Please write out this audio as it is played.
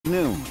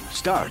Noon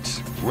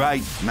starts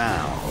right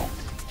now.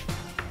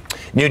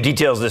 New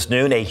details this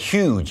noon. A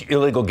huge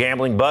illegal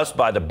gambling bust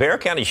by the Bexar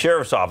County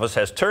Sheriff's Office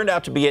has turned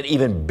out to be an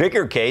even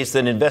bigger case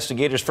than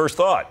investigators first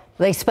thought.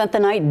 They spent the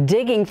night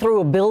digging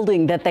through a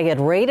building that they had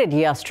raided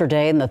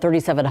yesterday in the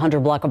 3700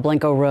 block of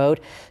Blanco Road.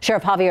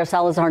 Sheriff Javier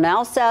Salazar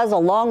now says,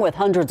 along with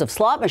hundreds of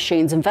slot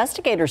machines,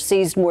 investigators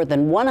seized more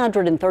than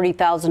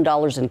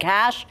 $130,000 in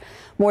cash,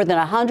 more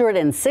than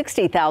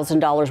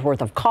 $160,000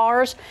 worth of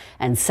cars,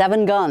 and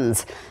 7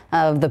 guns.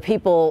 Of the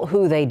people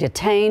who they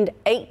detained,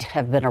 8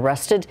 have been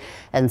arrested,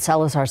 and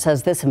Salazar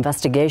says this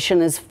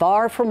investigation is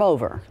far from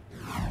over.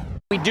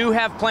 We do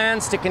have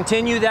plans to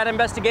continue that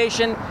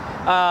investigation.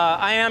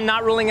 I am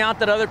not ruling out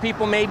that other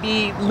people may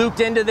be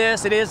looped into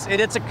this.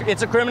 It's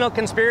a criminal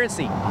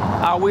conspiracy.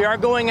 We are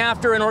going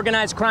after an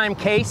organized crime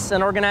case,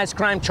 an organized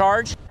crime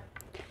charge.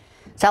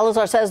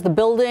 Salazar says the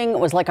building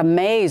was like a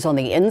maze on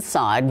the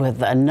inside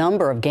with a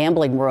number of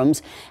gambling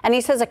rooms, and he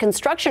says a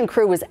construction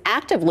crew was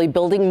actively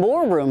building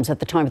more rooms at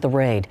the time of the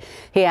raid.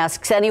 He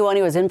asks anyone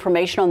who has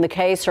information on the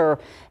case or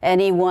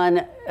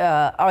anyone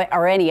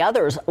or any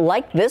others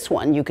like this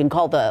one, you can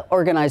call the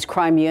Organized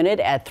Crime Unit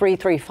at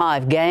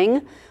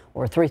 335-GANG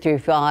or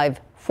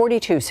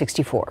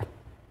 335-4264.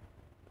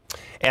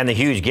 And the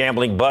huge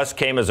gambling bust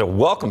came as a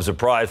welcome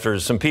surprise for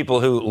some people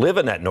who live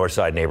in that north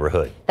side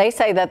neighborhood. They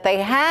say that they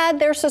had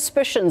their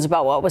suspicions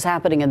about what was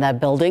happening in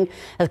that building.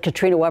 As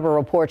Katrina Weber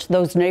reports,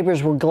 those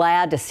neighbors were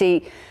glad to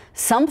see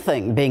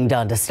something being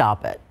done to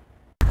stop it.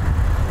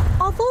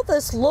 Although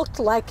this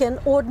looked like an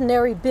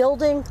ordinary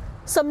building,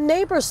 some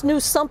neighbors knew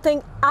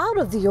something out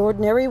of the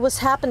ordinary was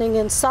happening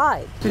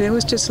inside. And it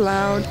was just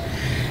loud,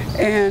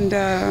 and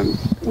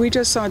we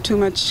just saw too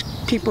much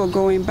people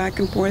going back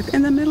and forth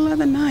in the middle of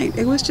the night.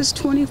 It was just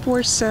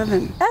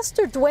 24/7.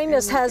 Esther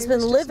Duenas has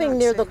been living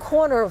near the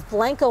corner of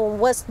Blanco and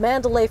West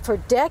Mandalay for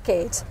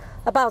decades.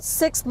 About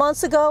 6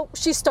 months ago,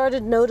 she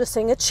started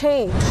noticing a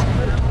change.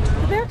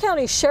 The Bexar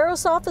County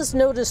Sheriff's Office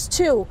noticed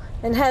too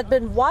and had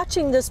been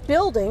watching this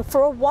building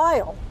for a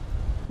while.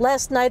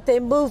 Last night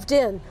they moved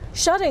in,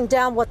 shutting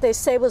down what they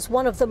say was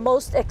one of the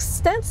most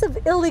extensive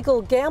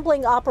illegal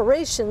gambling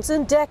operations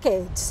in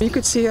decades. You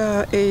could see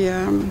a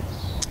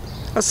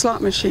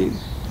slot machine,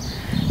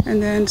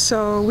 and then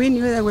so we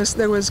knew there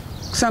was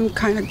some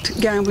kind of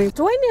gambling.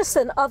 Duenas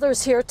and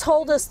others here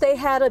told us they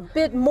had a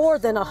bit more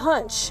than a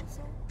hunch.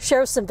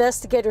 Sheriff's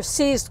investigators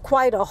seized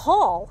quite a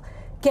haul: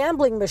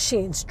 gambling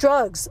machines,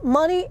 drugs,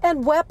 money,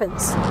 and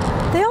weapons.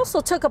 They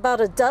also took about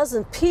a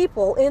dozen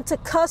people into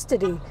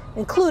custody,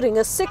 including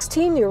a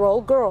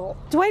 16-year-old girl.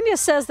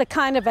 Duenas says the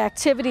kind of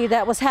activity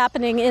that was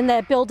happening in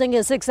that building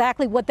is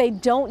exactly what they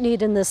don't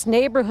need in this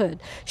neighborhood.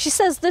 She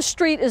says this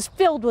street is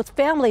filled with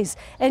families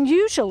and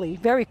usually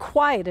very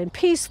quiet and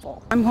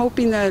peaceful. I'm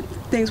hoping that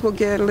things will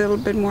get a little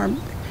bit more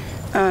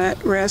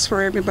at rest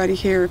for everybody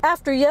here.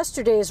 After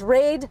yesterday's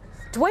raid,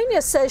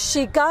 Duenas says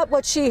she got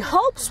what she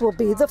hopes will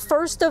be the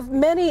first of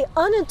many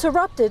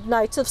uninterrupted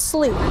nights of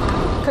sleep.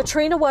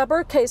 Katrina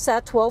Weber,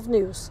 KSAT 12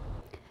 News.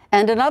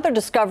 And another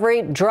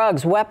discovery: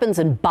 drugs, weapons,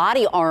 and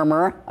body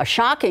armor. A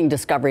shocking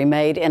discovery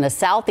made in a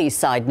southeast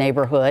side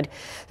neighborhood.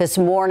 This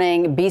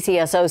morning,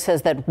 BCSO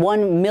says that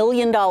 $1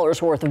 million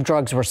worth of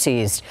drugs were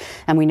seized.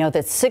 And we know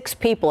that 6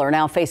 people are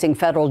now facing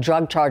federal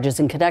drug charges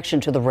in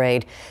connection to the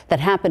raid that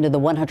happened in the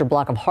 100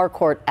 block of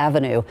Harcourt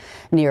Avenue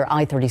near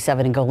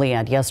I-37 in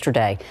Goliad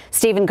yesterday.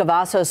 Stephen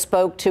Cavazos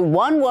spoke to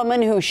one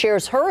woman who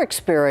shares her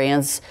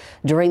experience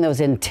during those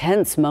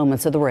intense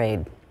moments of the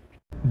raid.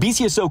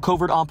 BCSO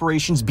Covert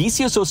Operations,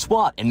 BCSO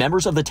SWAT, and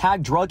members of the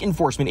TAG Drug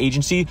Enforcement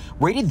Agency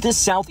raided this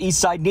southeast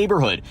side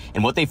neighborhood,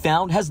 and what they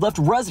found has left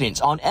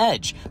residents on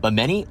edge, but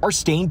many are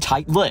staying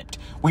tight-lipped.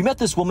 We met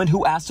this woman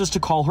who asked us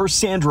to call her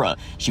Sandra.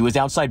 She was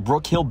outside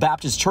Brook Hill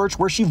Baptist Church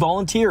where she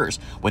volunteers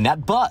when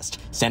that bust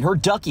sent her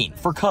ducking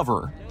for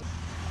cover.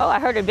 Oh, I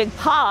heard a big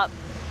pop,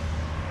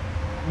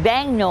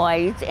 bang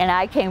noise, and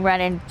I came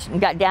running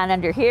and got down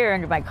under here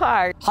into my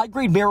car.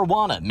 High-grade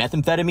marijuana,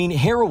 methamphetamine,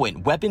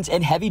 heroin, weapons,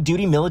 and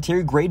heavy-duty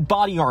military-grade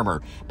body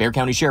armor. Bexar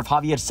County Sheriff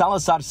Javier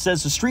Salazar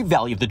says the street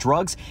value of the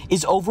drugs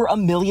is over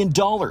 $1 million,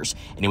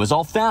 and it was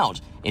all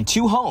found in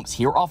 2 homes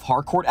here off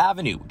Harcourt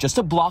Avenue, just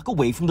a block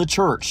away from the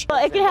church.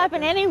 Well, it can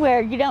happen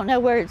anywhere. You don't know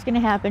where it's going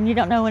to happen. You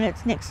don't know when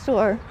it's next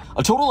door.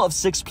 A total of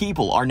 6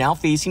 people are now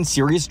facing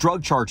serious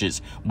drug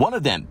charges. One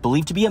of them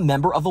believed to be a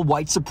member of a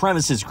white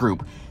supremacist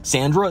group.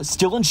 Sandra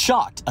still in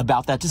shock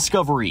about that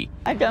discovery.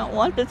 I don't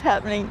want this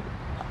happening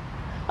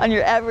on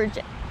your average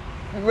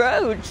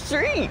road,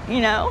 street, you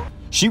know.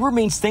 She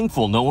remains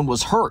thankful no one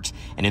was hurt,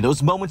 and in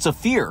those moments of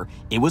fear,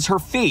 it was her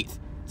faith,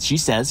 she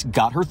says,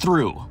 got her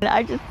through. And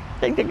I just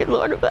thank the good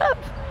Lord above.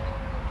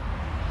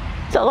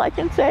 That's all I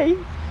can say.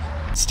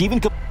 Stephen.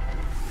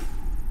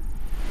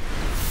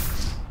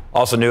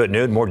 Also new at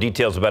noon, more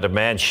details about a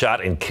man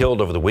shot and killed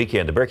over the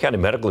weekend. The Bexar County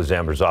Medical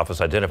Examiner's Office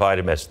identified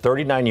him as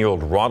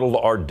 39-year-old Ronald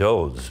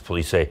Ardoz.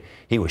 Police say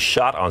he was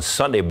shot on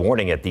Sunday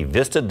morning at the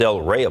Vista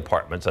Del Rey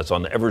Apartments. That's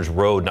on Evers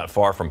Road, not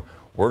far from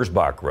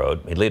Wurzbach Road.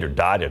 He later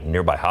died at a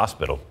nearby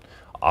hospital.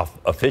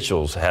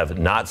 Officials have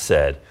not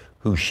said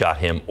who shot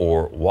him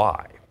or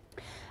why.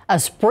 A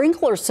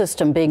sprinkler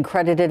system being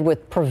credited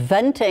with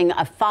preventing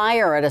a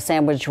fire at a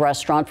sandwich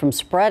restaurant from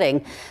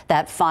spreading.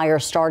 That fire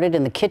started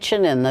in the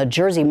kitchen in the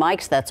Jersey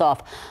Mike's, that's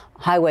off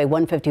Highway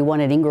 151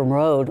 at Ingram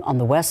Road on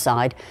the west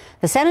side.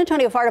 The San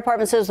Antonio Fire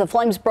Department says the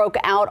flames broke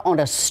out on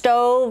a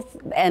stove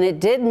and it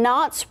did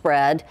not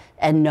spread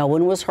and no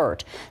one was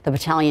hurt. The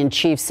battalion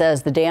chief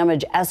says the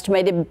damage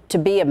estimated to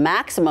be a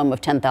maximum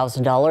of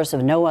 $10,000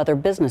 if no other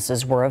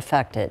businesses were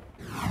affected.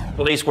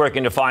 Police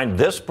working to find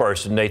this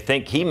person. They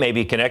think he may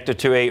be connected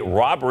to a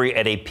robbery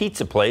at a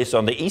pizza place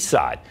on the east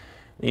side.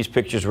 These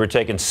pictures were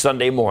taken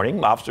Sunday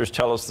morning. Officers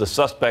tell us the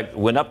suspect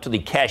went up to the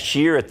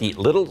cashier at the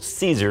Little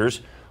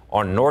Caesars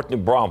on North New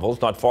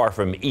Braunfels, not far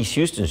from East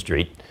Houston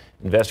Street.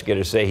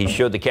 Investigators say he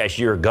showed the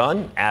cashier a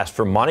gun, asked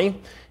for money.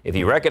 If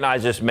you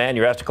recognize this man,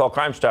 you're asked to call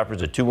Crime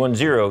Stoppers at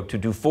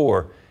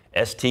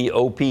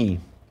 210-224-STOP.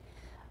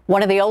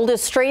 One of the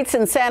oldest streets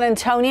in San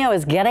Antonio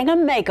is getting a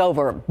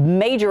makeover.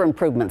 Major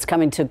improvements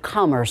coming to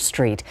Commerce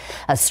Street.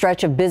 A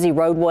stretch of busy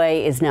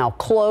roadway is now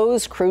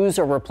closed. Crews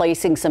are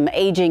replacing some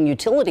aging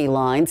utility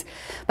lines.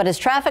 But as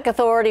Traffic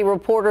Authority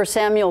reporter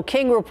Samuel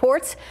King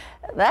reports,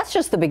 that's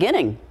just the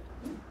beginning.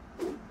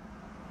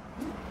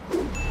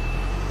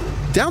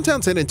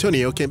 Downtown San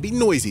Antonio can be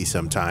noisy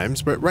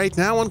sometimes, but right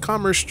now on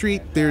Commerce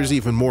Street, there's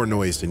even more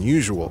noise than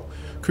usual.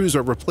 Crews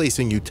are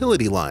replacing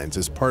utility lines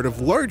as part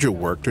of larger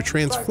work to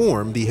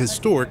transform the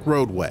historic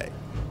roadway.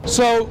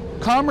 So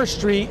Commerce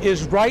Street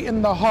is right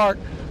in the heart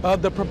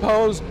of the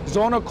proposed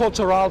Zona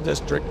Cultural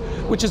District,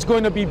 which is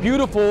going to be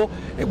beautiful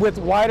with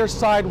wider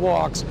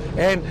sidewalks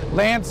and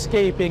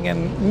landscaping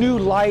and new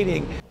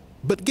lighting.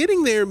 But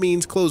getting there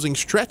means closing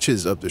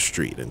stretches of the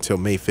street until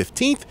May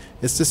 15th.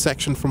 It's the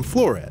section from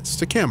Flores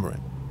to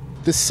Cameron.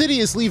 The city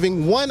is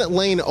leaving one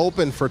lane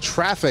open for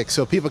traffic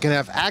so people can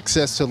have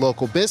access to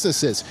local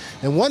businesses.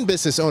 And one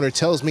business owner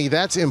tells me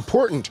that's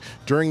important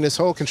during this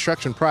whole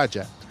construction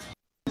project.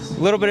 A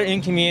little bit of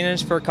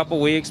inconvenience for a couple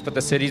weeks, but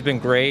the city's been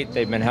great.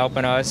 They've been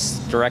helping us,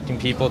 directing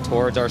people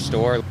towards our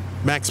store.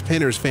 Max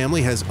Penner's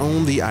family has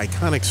owned the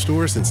iconic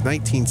store since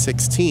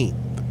 1916.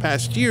 The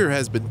past year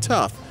has been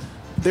tough.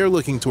 They're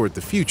looking toward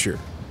the future.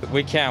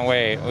 We can't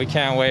wait. We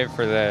can't wait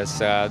for this.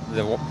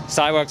 The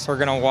sidewalks are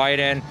going to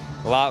widen.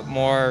 A lot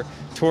more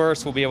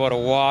tourists will be able to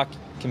walk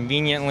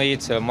conveniently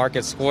to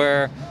Market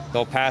Square.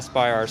 They'll pass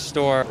by our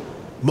store.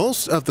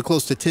 Most of the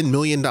close to $10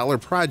 million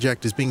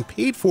project is being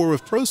paid for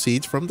with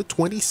proceeds from the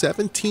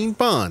 2017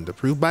 bond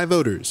approved by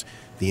voters.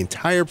 The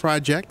entire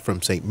project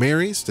from St.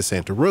 Mary's to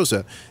Santa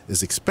Rosa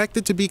is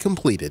expected to be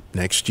completed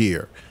next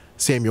year.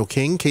 Samuel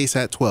King,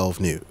 KSAT 12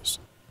 News.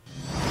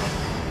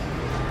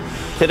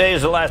 Today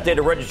is the last day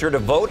to register to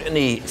vote in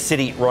the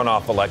city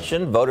runoff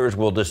election. Voters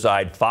will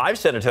decide 5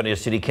 San Antonio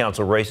City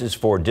Council races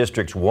for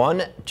districts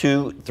 1,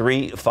 2,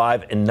 3,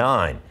 5, and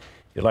 9. If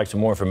you'd like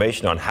some more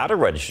information on how to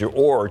register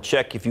or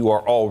check if you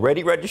are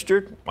already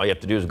registered, all you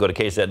have to do is go to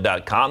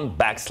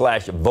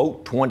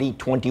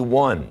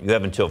ksat.com/vote2021. You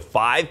have until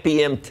 5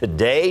 p.m.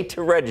 today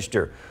to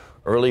register.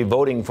 Early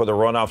voting for the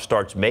runoff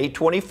starts May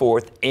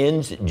 24th,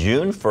 ends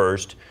June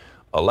 1st.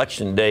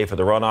 Election day for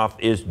the runoff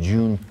is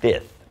June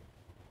 5th.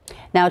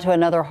 Now to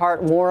another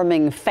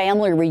heartwarming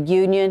family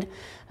reunion,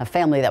 a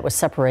family that was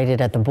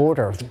separated at the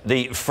border.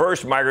 The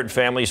first migrant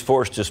families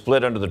forced to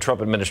split under the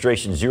Trump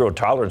administration's zero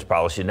tolerance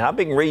policy now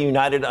being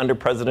reunited under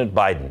President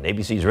Biden.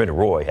 ABC's Rena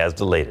Roy has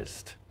the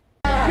latest.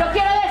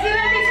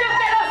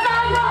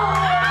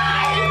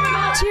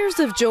 Tears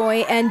of joy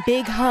and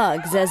big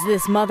hugs as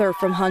this mother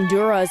from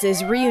Honduras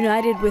is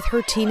reunited with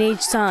her teenage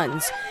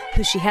sons,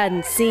 who she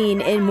hadn't seen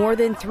in more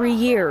than 3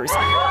 years.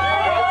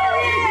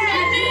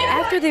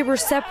 After they were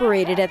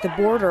separated at the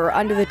border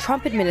under the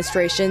Trump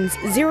administration's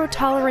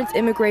zero-tolerance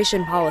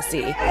immigration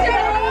policy.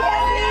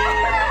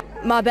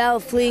 Mabel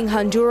fleeing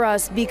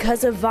Honduras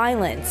because of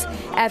violence.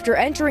 After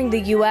entering the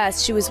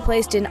U.S., she was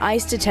placed in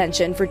ICE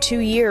detention for 2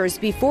 years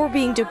before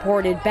being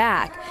deported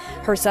back.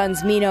 Her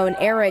sons Mino and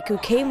Eric, who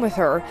came with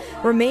her,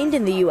 remained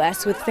in the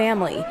U.S. with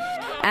family.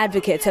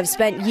 Advocates have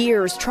spent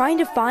years trying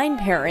to find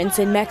parents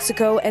in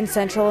Mexico and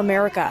Central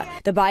America.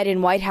 The Biden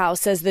White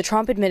House says the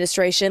Trump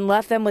administration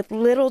left them with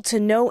little to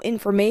no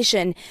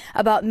information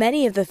about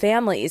many of the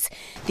families.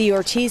 The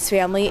Ortiz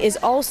family is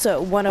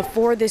also one of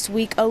 4 this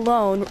week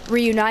alone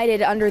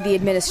reunited under the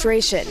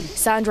administration.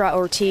 Sandra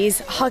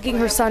Ortiz hugging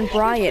her son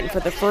Brian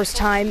for the first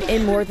time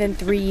in more than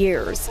 3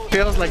 years.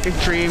 Feels like a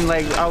dream.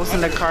 Like I was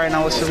in the car and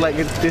I was just like,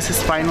 this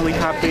is finally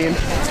happening.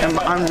 And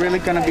I'm really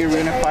going to be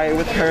reunified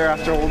with her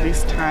after all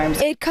these times.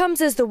 It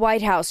comes as the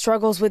White House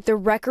struggles with the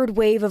record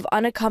wave of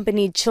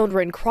unaccompanied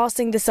children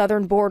crossing the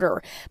southern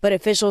border. But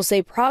officials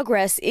say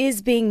progress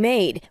is being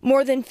made.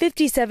 More than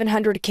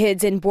 5,700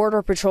 kids in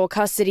Border Patrol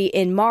custody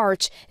in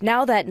March.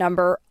 Now that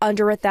number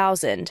under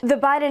 1,000. The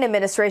Biden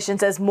administration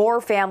says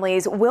more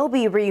families will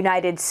be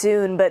reunited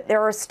soon, but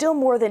there are still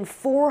more than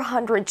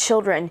 400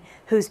 children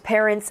whose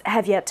parents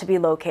have yet to be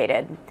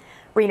located.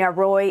 Rena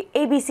Roy,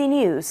 ABC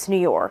News, New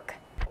York.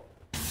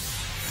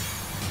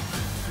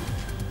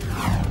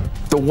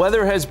 The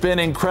weather has been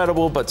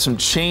incredible, but some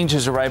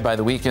changes arrived by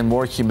the weekend,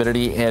 more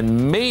humidity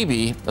and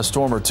maybe a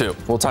storm or two.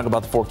 We'll talk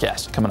about the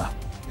forecast coming up.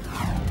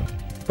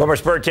 Former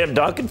Spur Tim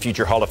Duncan,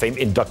 future Hall of Fame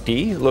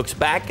inductee, looks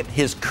back at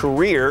his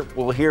career.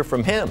 We'll hear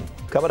from him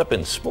coming up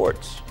in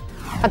sports.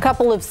 A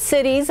couple of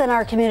cities in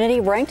our community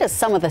ranked as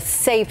some of the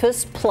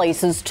safest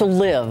places to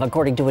live,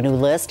 according to a new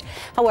list.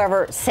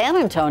 However, San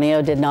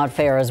Antonio did not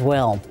fare as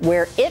well,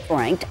 where it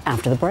ranked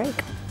after the break.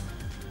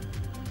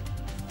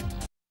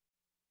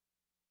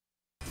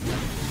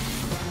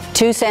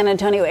 Two San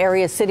Antonio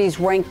area cities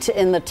ranked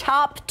in the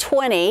top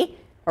 20,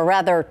 or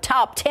rather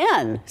top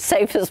 10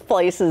 safest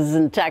places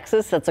in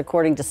Texas. That's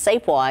according to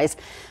Safewise.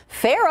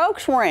 Fair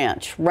Oaks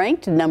Ranch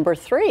ranked number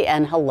 3,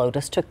 and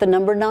Helotes took the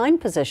number 9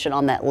 position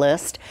on that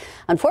list.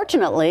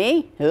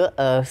 Unfortunately,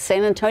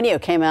 San Antonio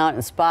came out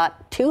in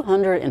spot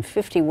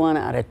 251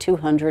 out of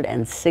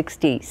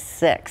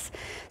 266.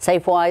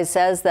 Safewise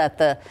says that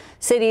the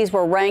cities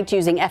were ranked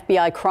using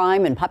FBI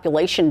crime and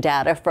population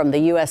data from the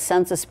U.S.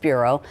 Census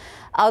Bureau.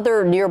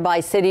 Other nearby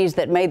cities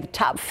that made the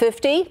top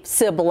 50,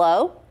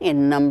 Cibolo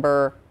in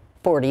number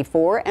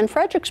 44 and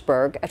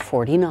Fredericksburg at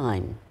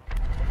 49.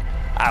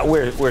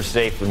 We're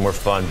safe and we're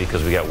fun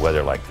because we got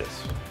weather like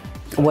this.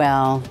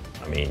 Well,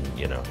 I mean,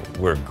 you know,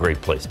 we're a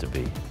great place to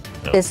be.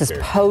 This is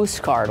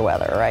postcard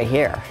weather right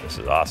here. This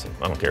is awesome.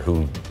 I don't care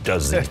who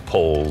does these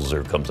polls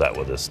or comes out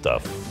with this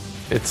stuff.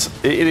 It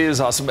is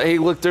awesome. Hey,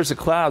 look, there's a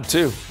cloud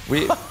too.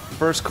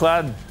 First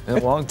cloud in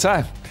a long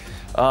time.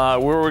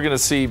 We're going to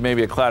see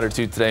maybe a cloud or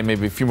two today,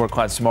 maybe a few more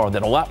clouds tomorrow,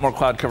 then a lot more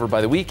cloud cover by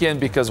the weekend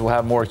because we'll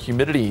have more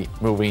humidity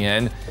moving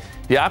in.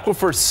 The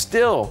aquifer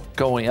still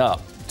going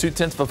up.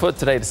 0.2 of a foot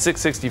today to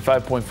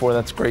 665.4.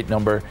 That's a great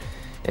number.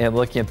 And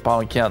looking at the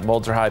pollen count,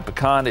 Mulder High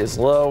Pecan is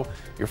low.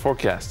 Your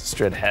forecast is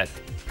straight ahead.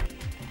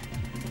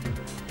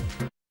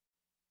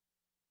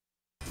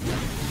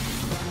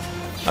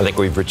 I think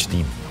we've reached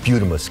the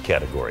Butimus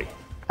category.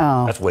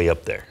 Oh. That's way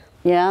up there.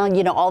 Yeah,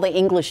 you know, all the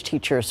English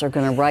teachers are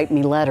going to write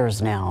me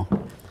letters now.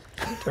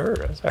 Sure,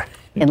 that's right.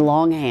 In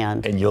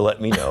longhand. And you'll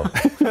let me know.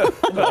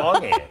 In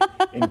longhand.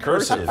 In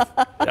cursive.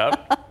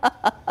 Yep.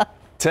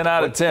 10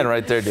 out of 10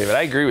 right there, David.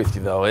 I agree with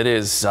you, though. It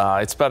is,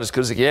 it's about as good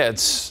as it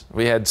gets.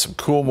 We had some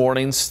cool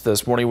mornings.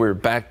 This morning we were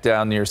back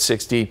down near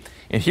 60.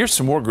 And here's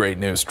some more great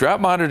news. Drought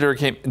monitor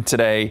came in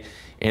today,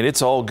 and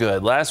it's all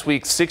good. Last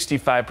week,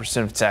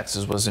 65% of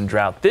Texas was in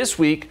drought. This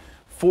week,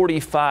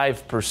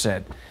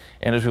 45%.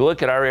 And as we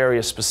look at our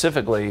area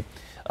specifically,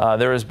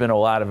 there has been a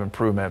lot of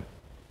improvement.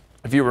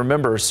 If you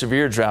remember,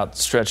 severe drought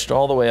stretched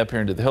all the way up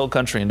here into the Hill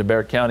Country, into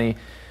Bexar County.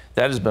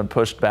 That has been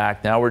pushed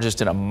back. Now we're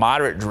just in a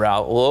moderate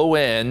drought, low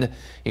wind.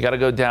 You got to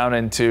go down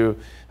into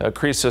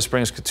Creosote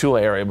Springs, Cotulla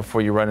area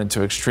before you run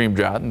into extreme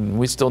drought. And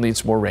we still need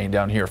some more rain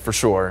down here for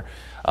sure.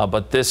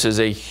 But this is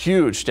a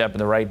huge step in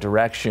the right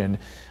direction.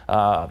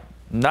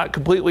 Not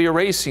completely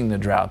erasing the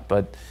drought,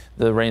 but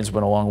the rain's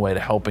went a long way to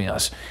helping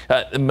us.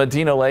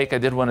 Medina Lake, I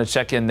did want to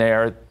check in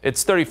there.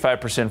 It's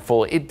 35%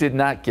 full. It did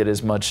not get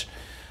as much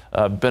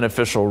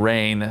beneficial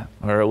rain,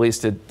 or at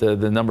least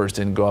the numbers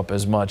didn't go up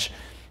as much.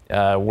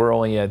 We're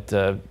only at,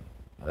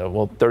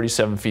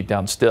 37 feet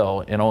down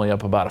still and only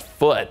up about a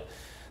foot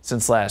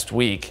since last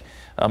week.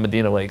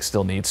 Medina Lake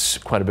still needs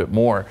quite a bit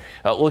more.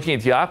 Looking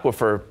at the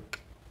aquifer,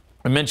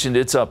 I mentioned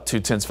it's up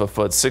 0.2 of a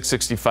foot,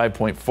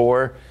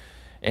 665.4,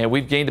 and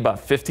we've gained about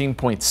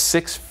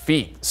 15.6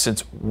 feet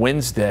since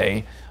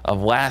Wednesday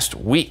of last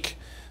week.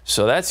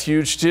 So that's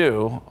huge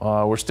too.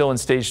 We're still in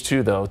stage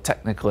 2 though,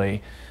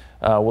 technically.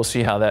 We'll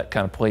see how that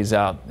kind of plays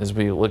out as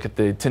we look at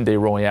the 10-day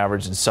rolling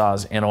average and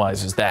SAWS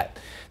analyzes that.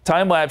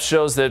 Time lapse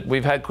shows that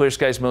we've had clear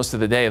skies most of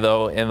the day,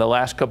 though. In the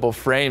last couple of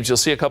frames, you'll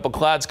see a couple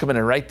clouds coming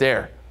in right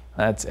there.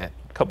 That's it.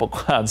 A couple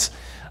clouds.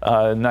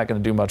 Not going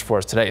to do much for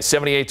us today.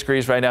 78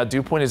 degrees right now.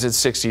 Dew point is at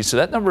 60, so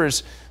that number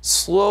has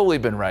slowly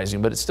been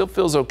rising, but it still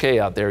feels okay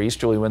out there.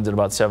 Easterly winds at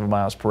about 7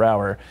 miles per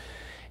hour.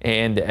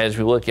 And as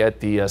we look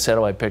at the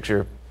satellite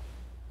picture,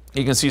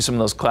 you can see some of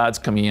those clouds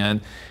coming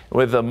in.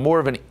 With more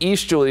of an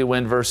easterly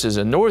wind versus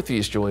a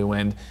northeasterly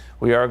wind,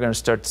 we are going to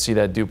start to see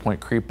that dew point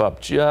creep up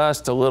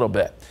just a little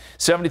bit.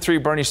 73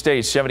 Bernie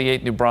Stage,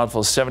 78 New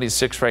Braunfels,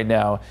 76 right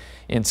now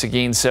in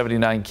Seguin,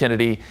 79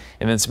 Kennedy,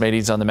 and then some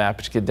 80s on the map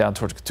as you get down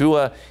towards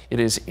Cotulla. It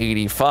is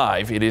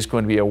 85. It is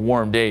going to be a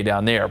warm day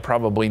down there,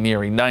 probably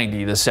nearing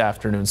 90 this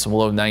afternoon, some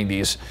low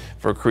 90s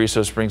for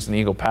Creosote Springs and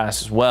Eagle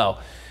Pass as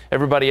well.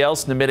 Everybody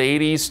else in the mid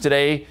 80s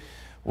today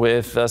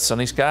with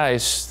sunny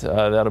skies.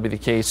 That'll be the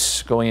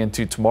case going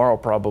into tomorrow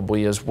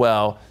probably as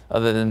well,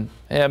 other than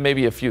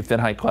maybe a few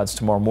thin high clouds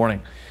tomorrow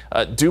morning.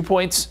 Dew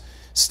points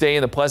stay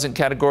in the pleasant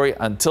category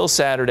until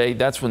Saturday.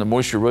 That's when the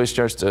moisture really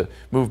starts to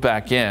move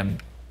back in.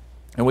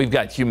 And we've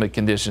got humid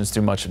conditions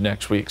through much of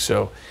next week.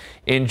 So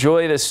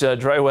enjoy this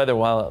dry weather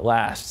while it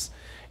lasts.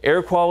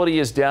 Air quality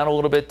is down a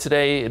little bit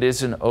today. It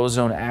is an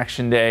ozone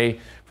action day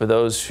for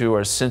those who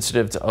are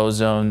sensitive to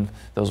ozone,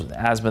 those with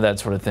asthma, that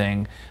sort of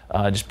thing.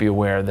 Just be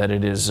aware that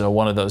it is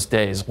one of those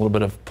days, a little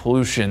bit of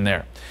pollution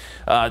there.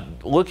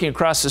 Looking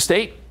across the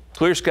state,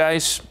 clear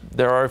skies.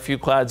 There are a few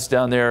clouds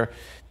down there.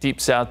 Deep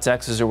South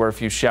Texas, there were a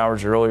few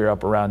showers earlier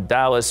up around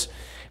Dallas.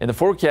 And the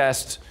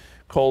forecast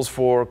calls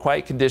for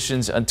quiet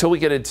conditions until we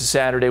get into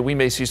Saturday. We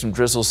may see some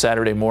drizzle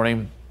Saturday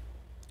morning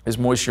as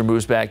moisture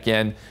moves back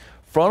in.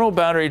 Frontal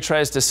boundary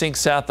tries to sink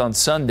south on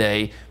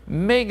Sunday,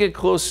 may get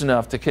close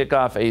enough to kick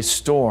off a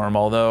storm,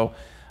 although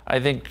I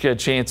think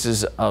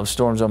chances of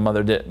storms on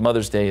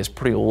Mother's Day is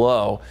pretty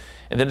low.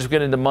 And then as we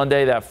get into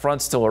Monday, that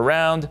front's still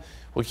around.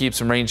 We'll keep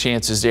some rain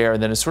chances there,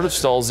 and then it sort of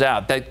stalls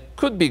out. That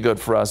could be good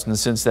for us in the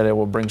sense that it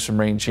will bring some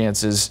rain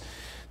chances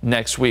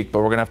next week, but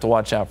we're going to have to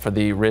watch out for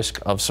the risk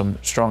of some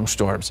strong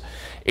storms.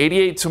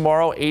 88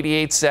 tomorrow,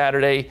 88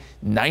 Saturday,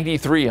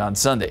 93 on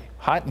Sunday.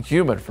 Hot and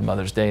humid for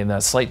Mother's Day, and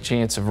that slight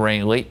chance of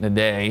rain late in the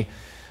day.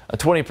 A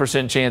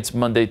 20% chance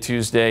Monday,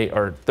 Tuesday,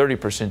 or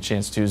 30%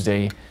 chance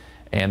Tuesday,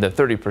 and a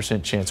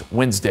 30% chance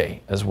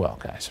Wednesday as well,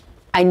 guys.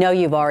 I know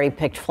you've already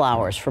picked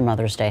flowers for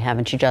Mother's Day,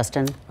 haven't you,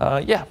 Justin?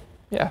 Yeah,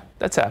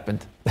 that's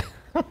happened.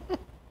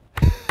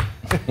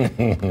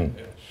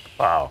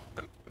 Wow.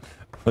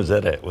 Was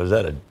that a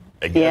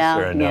yes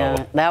or a no?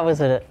 Yeah, that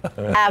was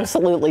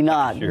absolutely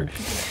not Sure.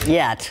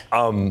 yet.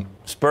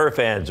 Spur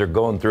fans are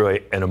going through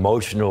an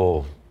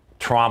emotional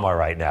trauma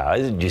right now.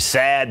 Is you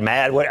sad,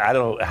 mad? What? I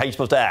don't know. How are you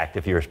supposed to act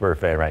if you're a Spur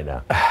fan right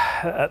now?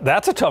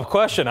 That's a tough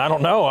question. I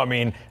don't know. I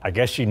mean, I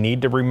guess you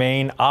need to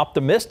remain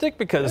optimistic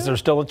because there's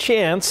still a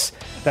chance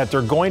that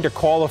they're going to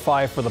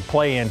qualify for the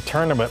play-in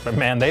tournament. But,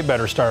 man, they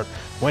better start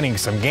winning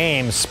some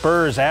games.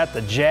 Spurs at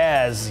the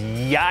Jazz.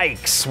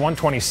 Yikes.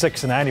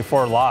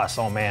 126-94 loss.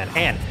 Oh, man.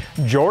 And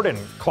Jordan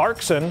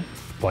Clarkson,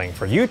 playing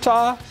for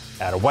Utah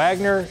out of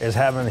Wagner, is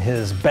having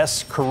his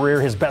best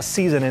career, his best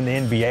season in the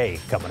NBA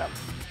coming up.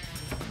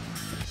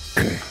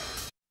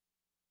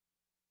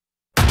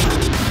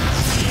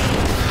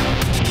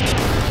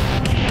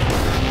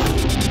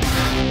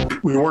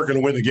 We weren't going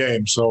to win the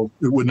game, so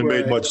it wouldn't have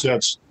made much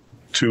sense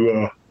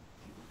to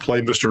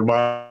play Mr.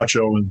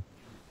 Macho and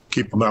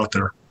keep him out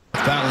there.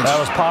 That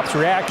was Pop's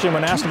reaction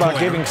when asked about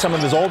giving some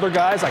of his older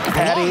guys like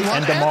Patty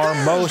and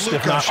DeMar most,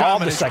 if not all,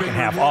 the second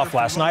half off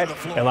last night,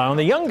 allowing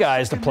the young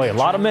guys to play a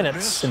lot of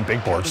minutes in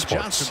big board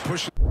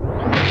sports.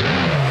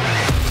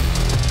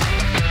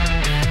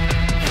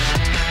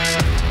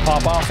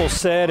 Pop also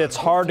said it's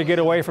hard to get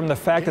away from the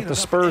fact that the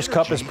Spurs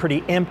Cup is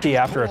pretty empty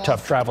after a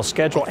tough travel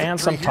schedule and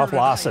some tough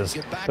losses.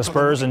 The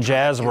Spurs and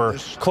Jazz were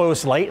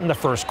close late in the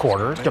first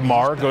quarter.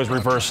 DeMar goes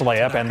reverse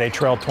layup, and they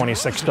trailed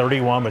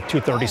 26-31 with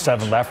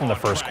 2:37 left in the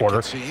first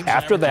quarter.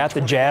 After that, the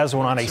Jazz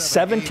went on a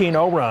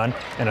 17-0 run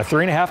in a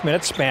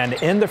 3.5-minute span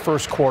to end the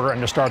first quarter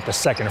and to start the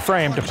second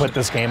frame to put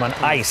this game on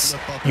ice.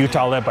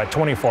 Utah led by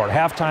 24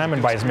 at halftime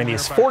and by as many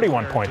as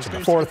 41 points in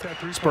the fourth.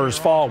 Spurs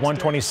fall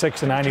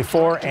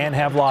 126-94 and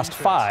have lost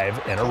 5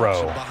 in a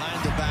row.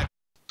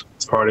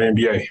 It's part of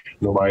the NBA.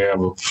 Nobody have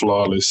a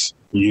flawless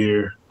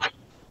year.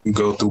 You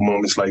go through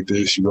moments like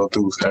this. You go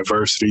through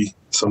adversity,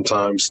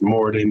 sometimes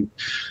more than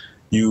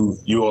you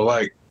will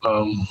like.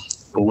 But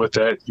with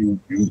that, you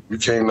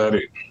can't let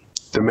it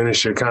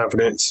diminish your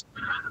confidence.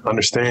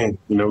 Understand,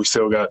 we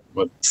still got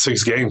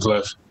 6 games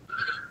left.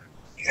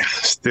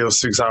 Still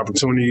 6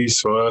 opportunities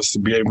for us to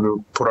be able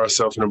to put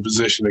ourselves in a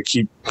position to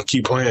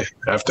keep playing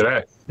after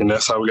that. And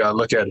that's how we got to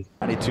look at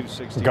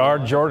it.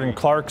 Guard Jordan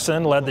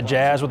Clarkson led the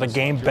Jazz with a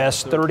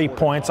game-best 30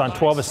 points on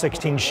 12 of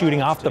 16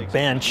 shooting off the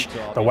bench.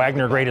 The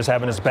Wagner great is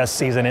having his best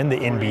season in the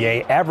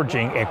NBA,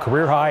 averaging a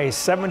career-high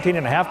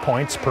 17.5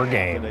 points per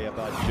game.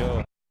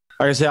 Like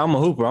I said, I'm a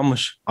hooper. I'm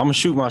gonna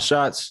shoot my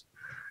shots.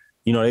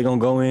 They're going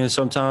to go in.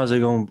 Sometimes you're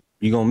going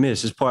to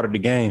miss. It's part of the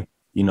game.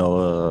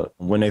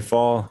 When they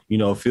fall,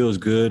 it feels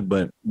good.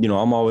 But,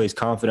 I'm always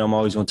confident. I'm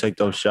always going to take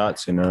those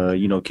shots and,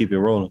 keep it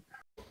rolling.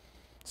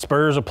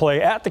 Spurs will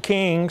play at the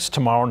Kings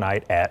tomorrow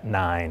night at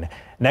 9.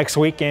 Next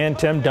weekend,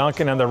 Tim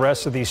Duncan and the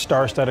rest of the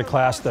star-studded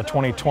class of the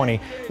 2020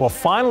 will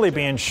finally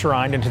be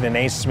enshrined into the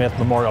Naismith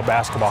Memorial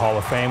Basketball Hall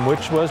of Fame,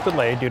 which was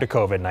delayed due to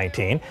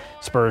COVID-19.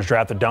 Spurs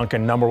drafted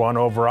Duncan #1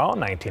 overall in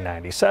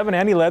 1997,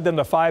 and he led them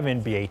to 5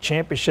 NBA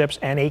championships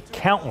and a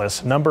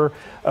countless number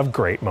of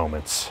great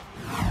moments.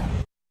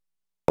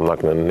 I'm not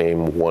going to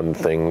name one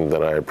thing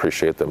that I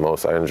appreciate the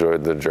most. I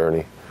enjoyed the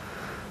journey,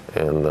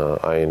 and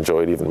I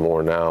enjoy it even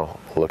more now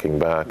looking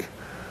back,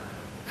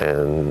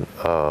 and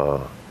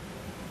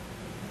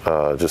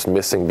just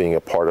missing being a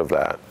part of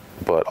that,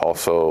 but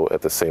also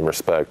at the same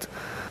respect,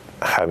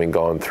 having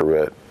gone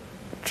through it,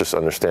 just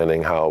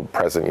understanding how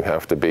present you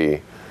have to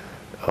be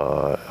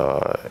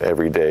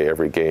every day,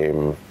 every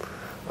game.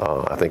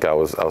 I think I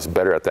was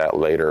better at that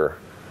later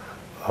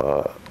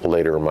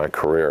in my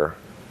career,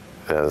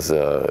 as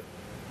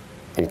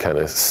you kind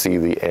of see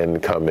the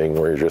end coming,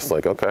 where you're just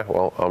like, okay,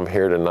 well, I'm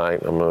here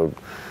tonight. I'm going to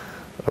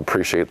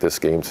appreciate this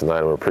game tonight.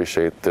 I'm going to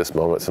appreciate this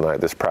moment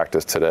tonight, this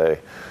practice today.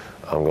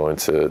 I'm going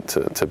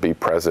to be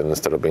present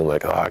instead of being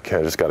like, I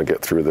just got to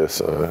get through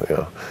this.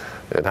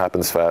 It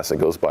happens fast. It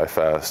goes by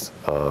fast.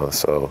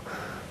 So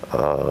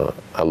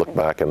I look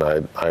back and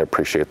I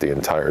appreciate the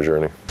entire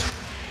journey.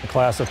 The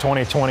class of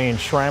 2020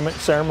 enshrinement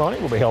ceremony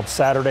will be held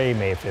Saturday,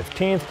 May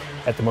 15th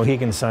at the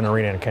Mohegan Sun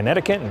Arena in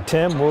Connecticut, and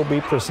Tim will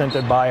be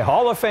presented by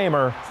Hall of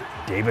Famer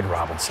David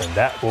Robinson.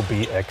 That will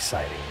be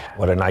exciting.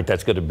 What a night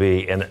that's going to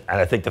be, and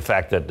I think the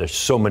fact that there's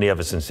so many of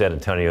us in San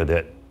Antonio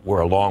that were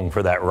along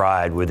for that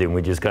ride with him.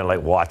 We just kind of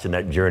like watching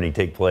that journey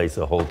take place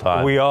the whole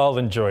time. We all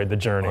enjoyed the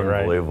journey, right?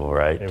 Unbelievable,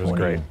 right? It was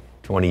great.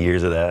 20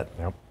 years of that.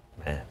 Yep.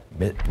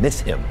 Man,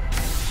 miss him.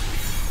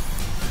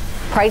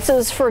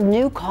 Prices for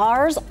new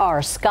cars are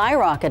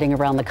skyrocketing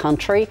around the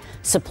country.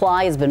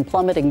 Supply has been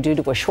plummeting due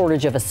to a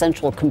shortage of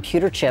essential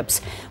computer chips.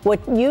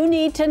 What you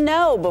need to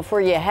know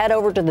before you head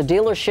over to the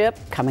dealership,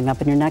 coming up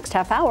in your next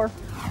half hour.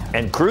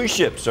 And cruise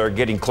ships are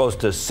getting close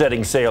to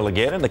setting sail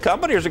again, and the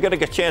companies are going to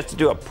get a chance to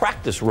do a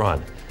practice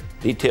run.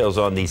 Details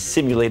on these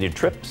simulated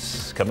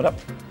trips coming up.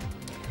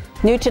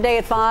 New today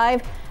at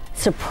 5.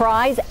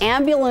 Surprise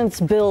ambulance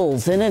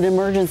bills. In an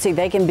emergency,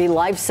 they can be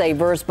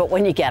lifesavers, but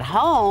when you get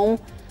home,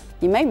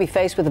 you may be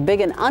faced with a big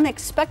and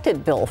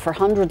unexpected bill for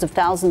hundreds of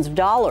thousands of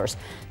dollars.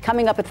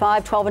 Coming up at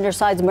 5, 12 on your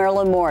sides,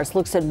 Marilyn Morris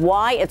looks at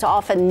why it's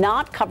often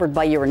not covered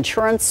by your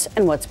insurance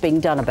and what's being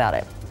done about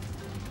it.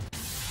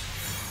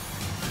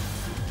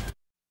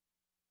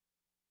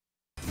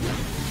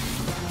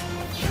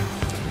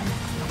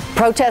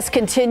 Protests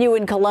continue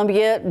in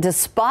Colombia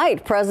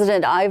despite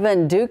President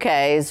Ivan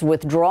Duque's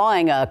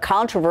withdrawing a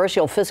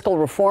controversial fiscal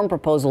reform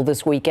proposal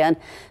this weekend.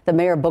 The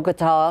mayor of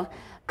Bogotá,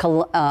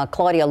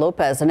 Claudia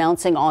Lopez,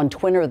 announcing on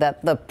Twitter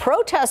that the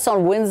protests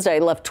on Wednesday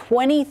left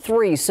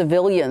 23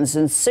 civilians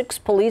and 6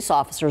 police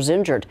officers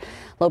injured.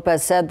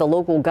 Lopez said the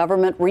local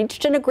government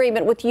reached an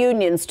agreement with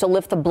unions to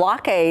lift the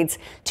blockades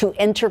to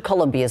enter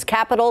Colombia's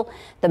capital.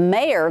 The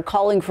mayor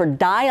calling for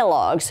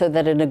dialogue so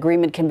that an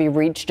agreement can be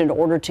reached in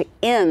order to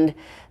end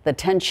the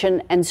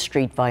tension and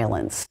street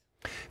violence.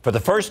 For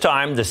the first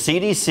time, the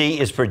CDC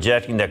is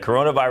projecting that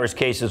coronavirus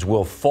cases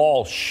will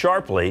fall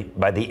sharply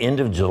by the end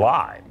of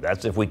July.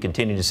 That's if we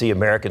continue to see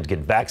Americans get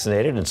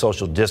vaccinated and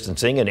social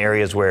distancing in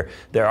areas where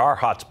there are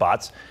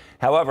hotspots.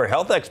 However,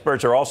 health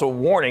experts are also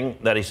warning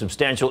that a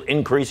substantial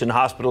increase in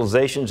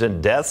hospitalizations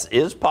and deaths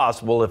is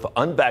possible if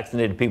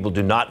unvaccinated people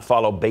do not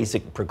follow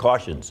basic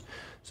precautions.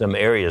 Some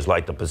areas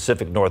like the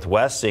Pacific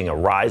Northwest seeing a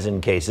rise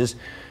in cases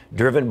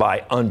driven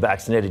by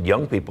unvaccinated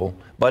young people.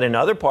 But in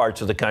other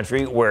parts of the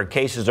country where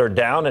cases are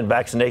down and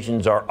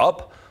vaccinations are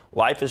up,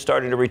 life is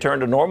starting to return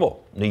to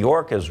normal. New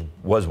York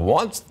was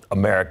once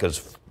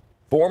America's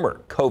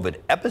former COVID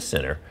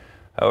epicenter.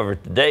 However,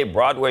 today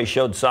Broadway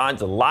showed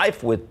signs of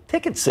life with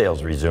ticket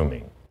sales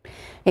resuming.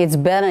 It's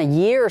been a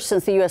year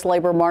since the U.S.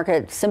 labor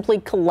market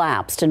simply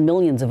collapsed, and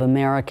millions of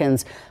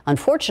Americans,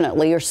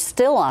 unfortunately, are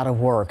still out of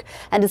work.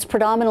 And it's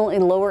predominantly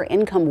lower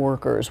income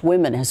workers,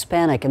 women,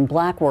 Hispanic and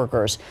black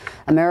workers.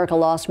 America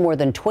lost more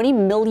than 20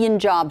 million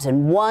jobs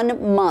in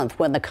 1 month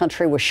when the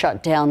country was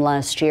shut down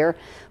last year.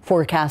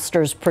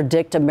 Forecasters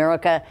predict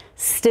America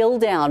still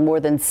down more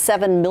than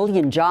 7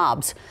 million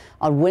jobs.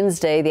 On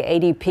Wednesday, the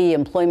ADP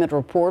employment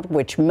report,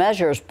 which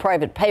measures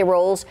private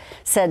payrolls,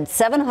 said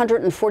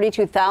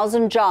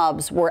 742,000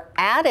 jobs were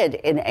added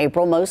in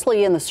April,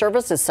 mostly in the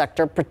services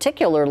sector,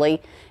 particularly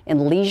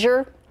in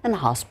leisure and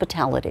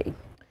hospitality.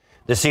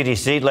 The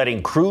CDC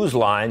letting cruise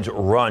lines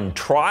run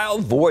trial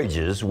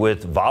voyages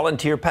with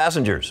volunteer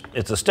passengers.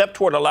 It's a step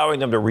toward allowing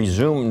them to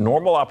resume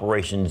normal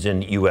operations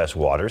in U.S.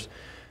 waters.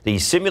 The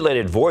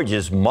simulated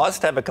voyages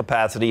must have a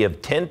capacity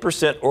of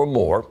 10% or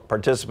more.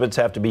 Participants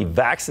have to be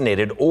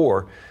vaccinated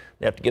or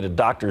they have to get a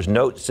doctor's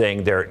note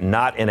saying they're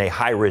not in a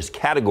high-risk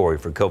category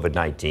for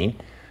COVID-19.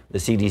 The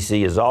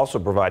CDC is also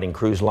providing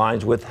cruise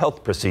lines with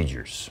health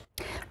procedures.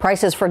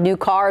 Prices for new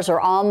cars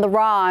are on the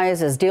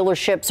rise as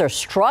dealerships are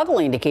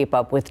struggling to keep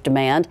up with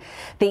demand.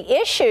 The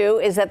issue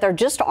is that there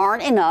just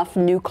aren't enough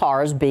new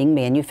cars being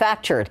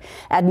manufactured.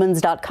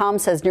 Edmunds.com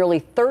says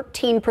nearly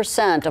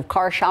 13% of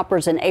car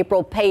shoppers in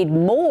April paid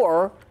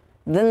more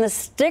than the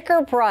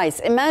sticker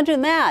price.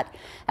 Imagine that.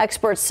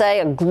 Experts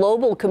say a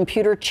global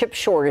computer chip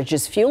shortage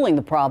is fueling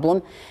the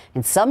problem.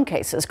 In some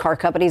cases, car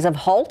companies have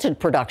halted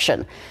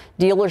production.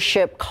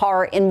 Dealership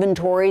car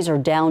inventories are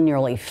down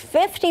nearly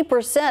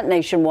 50%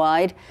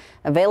 nationwide.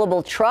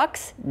 Available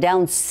trucks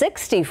down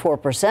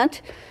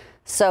 64%.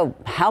 So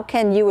how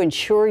can you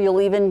ensure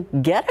you'll even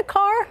get a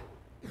car?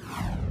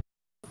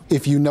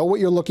 If you know what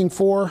you're looking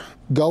for,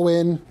 go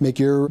in, make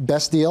your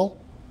best deal,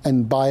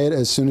 and buy it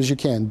as soon as you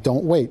can.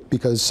 Don't wait,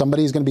 because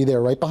somebody's going to be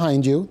there right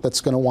behind you that's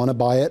going to want to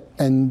buy it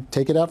and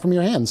take it out from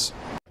your hands.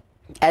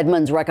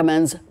 Edmunds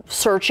recommends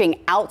searching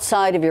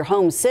outside of your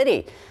home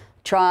city.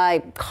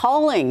 Try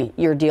calling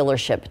your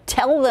dealership.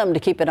 Tell them to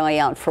keep an eye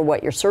out for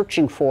what you're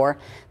searching for.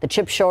 The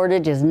chip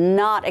shortage is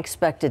not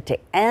expected to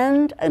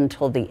end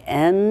until the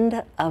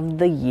end of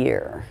the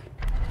year.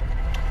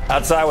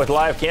 Outside with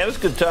live cameras,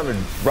 good time to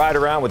ride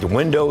around with the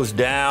windows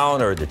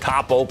down or the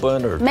top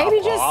open or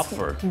maybe top off,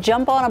 just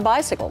jump on a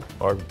bicycle.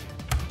 Or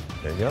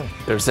There you go.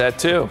 There's that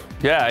too.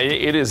 Yeah,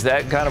 it is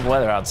that kind of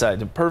weather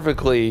outside.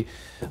 Perfectly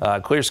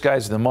clear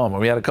skies at the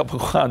moment. We had a couple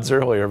of clouds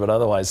earlier, but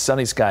otherwise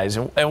sunny skies.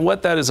 And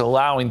what that is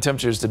allowing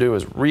temperatures to do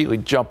is really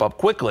jump up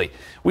quickly.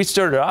 We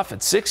started off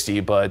at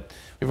 60, but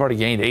we've already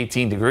gained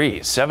 18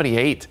 degrees,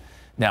 78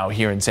 now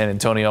here in San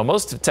Antonio.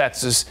 Most of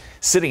Texas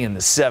sitting in the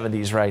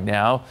 70s right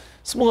now.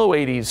 Some low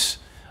 80s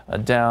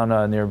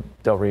down near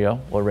Del Rio,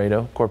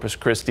 Laredo, Corpus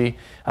Christi,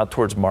 out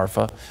towards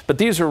Marfa. But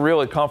these are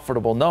really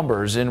comfortable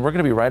numbers, and we're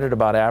going to be right at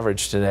about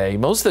average today.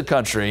 Most of the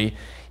country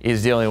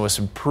is dealing with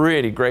some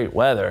pretty great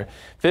weather.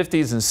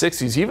 50s and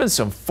 60s, even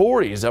some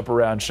 40s up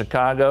around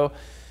Chicago,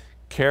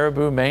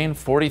 Caribou, Maine,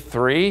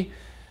 43.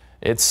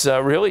 It's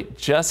really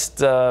just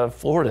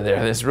Florida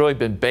there. It's really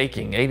been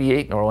baking.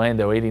 88 in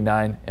Orlando,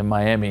 89 in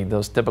Miami,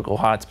 those typical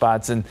hot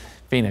spots. And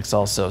Phoenix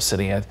also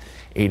sitting at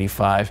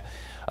 85.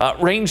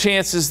 Rain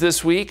chances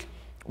this week,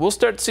 we'll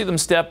start to see them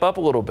step up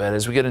a little bit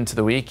as we get into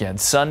the weekend.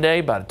 Sunday,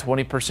 about a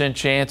 20%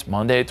 chance.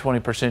 Monday, a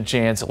 20%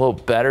 chance. A little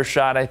better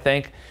shot, I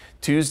think.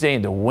 Tuesday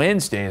into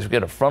Wednesday as we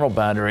get a frontal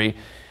boundary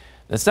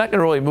that's not going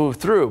to really move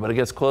through, but it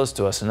gets close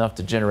to us enough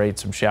to generate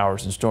some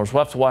showers and storms.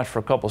 We'll have to watch for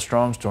a couple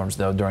strong storms,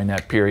 though, during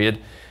that period.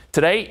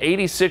 Today,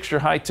 86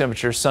 your high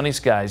temperature, sunny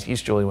skies,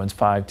 easterly winds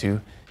 5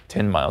 to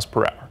 10 miles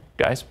per hour.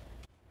 Guys?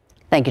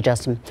 Thank you,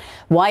 Justin.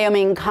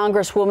 Wyoming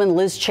Congresswoman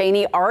Liz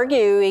Cheney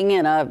arguing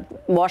in a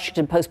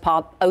Washington Post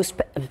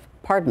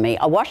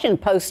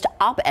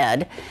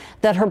op-ed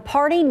that her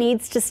party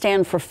needs to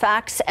stand for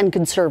facts and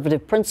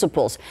conservative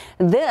principles.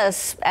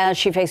 This as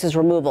she faces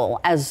removal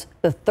as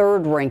the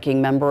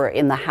third-ranking member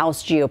in the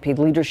House GOP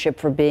leadership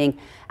for being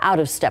out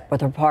of step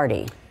with her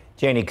party.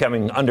 Cheney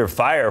coming under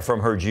fire from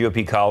her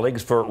GOP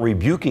colleagues for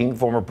rebuking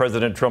former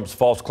President Trump's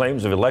false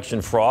claims of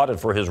election fraud and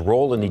for his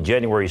role in the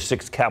January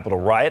 6th Capitol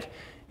riot.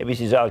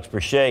 ABC's Alex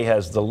Brichet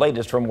has the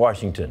latest from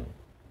Washington.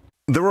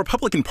 The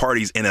Republican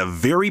Party's in a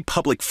very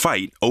public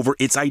fight over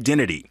its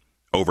identity.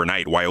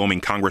 Overnight, Wyoming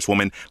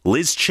Congresswoman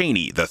Liz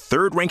Cheney, the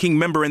third-ranking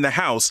member in the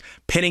House,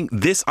 penning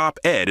this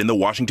op-ed in the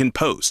Washington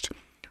Post,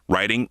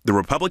 writing, "The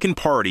Republican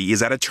Party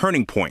is at a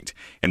turning point,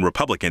 and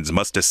Republicans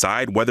must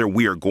decide whether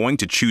we are going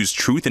to choose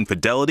truth and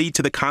fidelity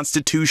to the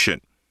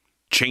Constitution."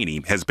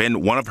 Cheney has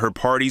been one of her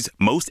party's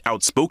most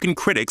outspoken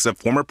critics of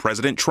former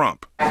President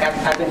Trump.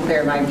 I've been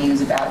clear in my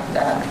views about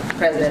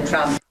President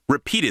Trump.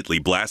 Repeatedly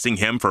blasting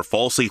him for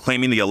falsely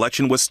claiming the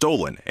election was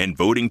stolen and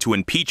voting to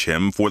impeach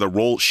him for the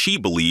role she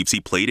believes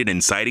he played in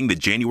inciting the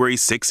January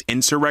 6th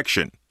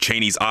insurrection.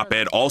 Cheney's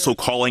op-ed also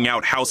calling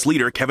out House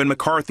Leader Kevin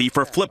McCarthy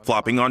for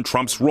flip-flopping on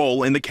Trump's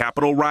role in the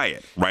Capitol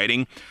riot,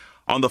 writing,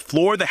 "On the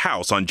floor of the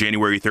House on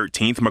January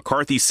 13th,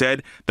 McCarthy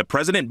said the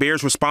president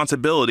bears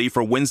responsibility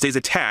for Wednesday's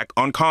attack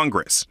on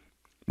Congress.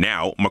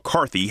 Now,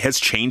 McCarthy has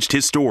changed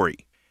his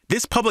story.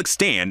 This public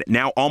stand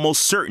now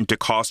almost certain to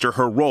cost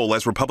her role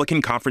as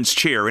Republican conference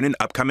chair in an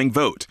upcoming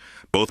vote.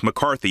 Both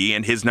McCarthy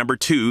and his number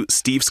two,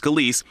 Steve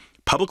Scalise,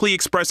 publicly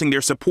expressing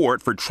their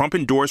support for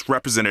Trump-endorsed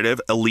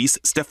Representative Elise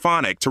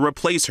Stefanik to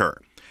replace her.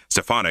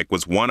 Stefanik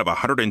was one of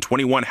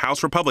 121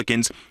 House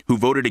Republicans who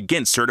voted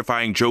against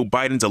certifying Joe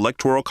Biden's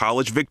Electoral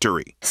College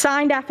victory.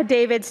 Signed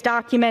affidavits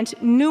document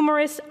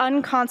numerous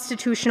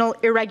unconstitutional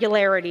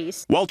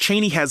irregularities. While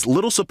Cheney has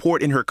little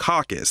support in her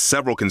caucus,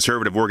 several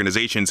conservative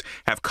organizations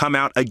have come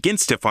out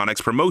against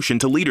Stefanik's promotion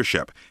to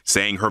leadership,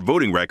 saying her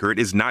voting record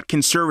is not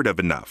conservative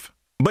enough.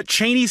 But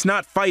Cheney's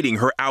not fighting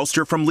her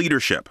ouster from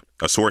leadership.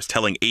 A source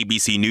telling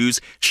ABC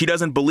News she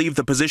doesn't believe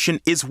the position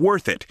is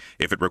worth it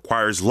if it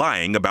requires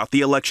lying about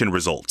the election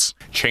results.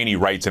 Cheney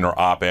writes in her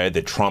op-ed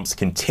that Trump's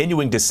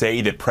continuing to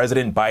say that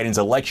President Biden's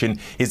election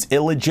is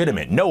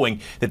illegitimate, knowing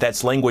that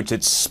that's language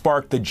that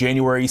sparked the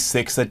January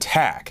 6th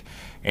attack,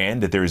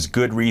 and that there is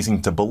good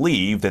reason to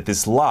believe that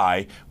this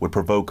lie would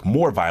provoke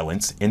more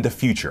violence in the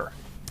future.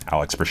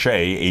 Alex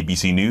Brichet,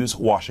 ABC News,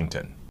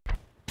 Washington.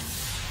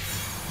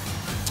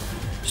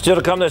 Still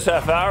to come this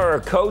half hour,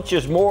 coach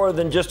is more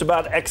than just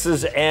about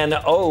X's and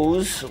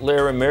O's.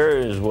 Larry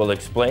Ramirez will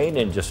explain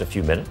in just a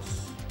few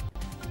minutes.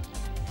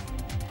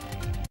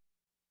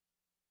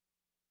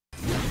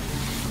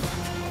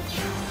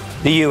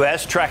 The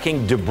U.S.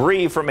 tracking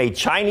debris from a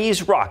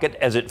Chinese rocket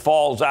as it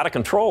falls out of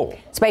control.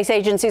 Space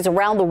agencies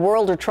around the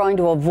world are trying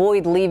to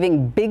avoid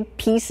leaving big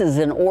pieces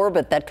in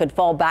orbit that could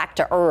fall back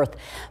to Earth,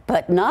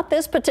 but not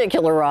this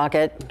particular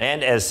rocket.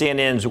 And as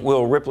CNN's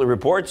Will Ripley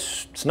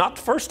reports, it's not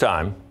the first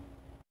time.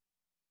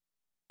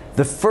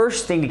 The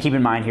first thing to keep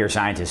in mind here,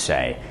 scientists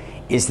say,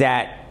 is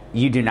that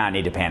you do not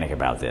need to panic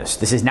about this.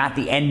 This is not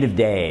the end of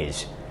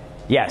days.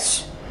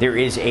 Yes, there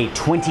is a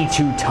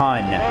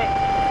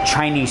 22-ton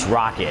Chinese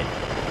rocket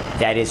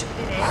that is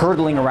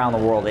hurtling around the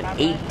world at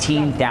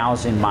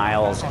 18,000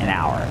 miles an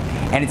hour.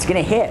 And it's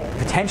going to hit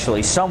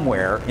potentially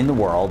somewhere in the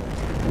world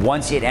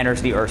once it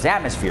enters the Earth's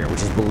atmosphere,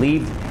 which is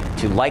believed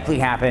to likely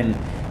happen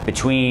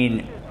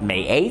between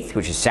May 8th,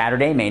 which is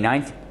Saturday, May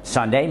 9th,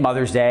 Sunday,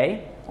 Mother's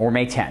Day, or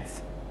May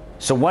 10th.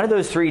 So one of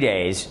those 3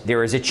 days,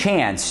 there is a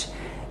chance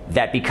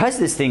that because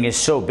this thing is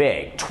so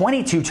big,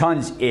 22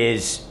 tons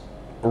is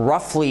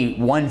roughly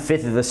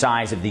 1/5 of the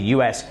size of the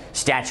U.S.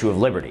 Statue of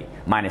Liberty,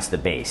 minus the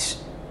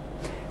base.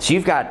 So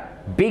you've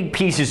got big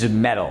pieces of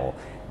metal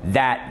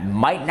that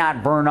might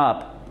not burn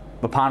up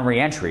upon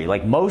re-entry,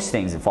 like most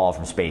things that fall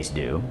from space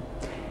do,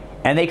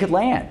 and they could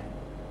land.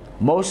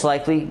 Most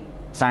likely,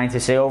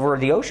 scientists say, over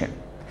the ocean.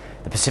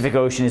 The Pacific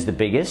Ocean is the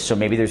biggest, so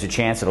maybe there's a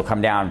chance it'll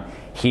come down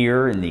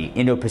here in the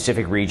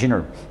Indo-Pacific region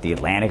or the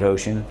Atlantic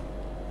Ocean,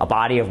 a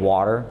body of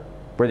water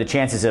where the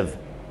chances of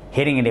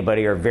hitting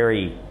anybody are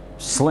very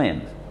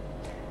slim.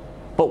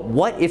 But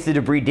what if the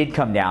debris did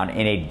come down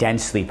in a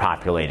densely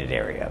populated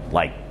area,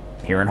 like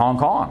here in Hong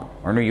Kong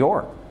or New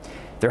York?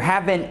 There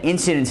have been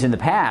incidents in the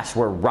past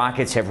where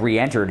rockets have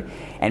re-entered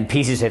and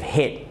pieces have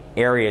hit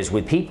areas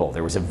with people.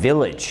 There was a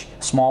village,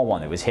 a small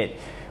one, that was hit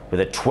with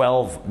a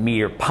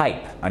 12-meter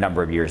pipe a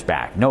number of years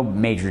back. No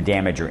major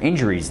damage or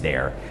injuries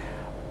there.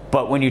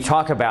 But when you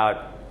talk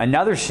about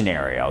another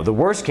scenario, the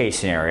worst case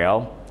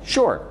scenario,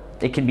 sure,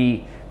 it can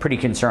be pretty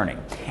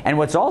concerning. And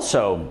what's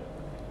also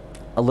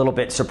a little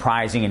bit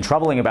surprising and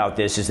troubling about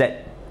this is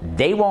that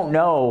they won't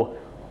know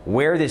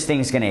where this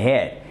thing's going to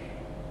hit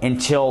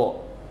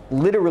until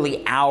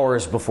literally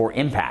hours before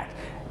impact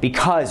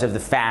because of the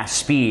fast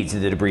speeds that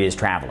the debris is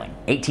traveling.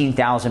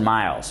 18,000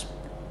 miles.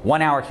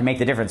 1 hour can make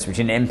the difference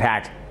between an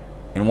impact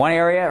in one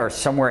area or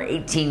somewhere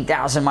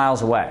 18,000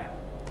 miles away.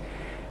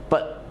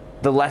 But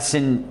the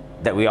lesson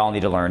that we all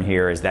need to learn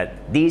here is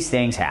that these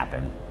things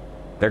happen.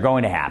 They're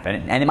going to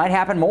happen, and it might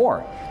happen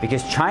more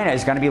because China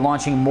is going to be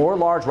launching more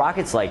large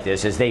rockets like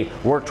this as they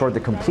work toward the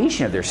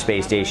completion of their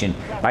space station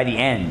by the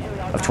end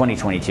of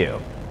 2022.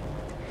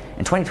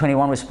 And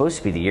 2021 was supposed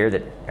to be the year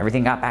that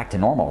everything got back to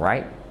normal,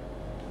 right?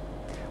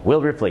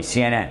 Will Ripley,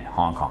 CNN,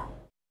 Hong Kong.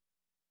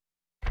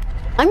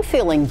 I'm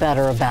feeling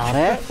better about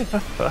it.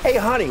 Hey,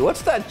 honey,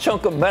 what's that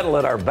chunk of metal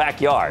in our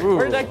backyard?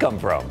 Where did that come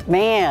from?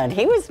 Man,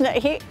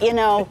 you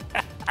know,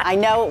 I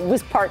know it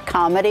was part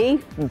comedy,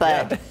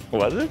 but. Yeah.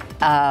 Was it?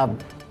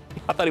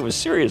 I thought he was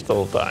serious the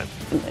whole time.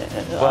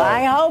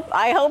 Well,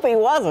 I hope he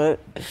wasn't.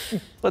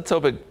 Let's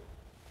hope it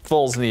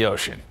falls in the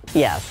ocean.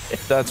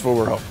 Yes. That's what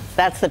we're hoping.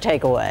 That's the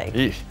takeaway.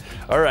 Eesh.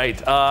 All right,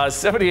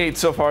 78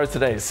 so far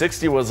today.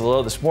 60 was the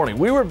low this morning.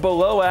 We were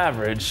below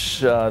average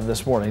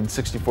this morning.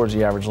 64 is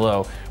the average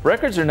low.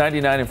 Records are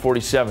 99 and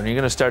 47. You're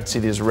going to start to see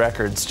these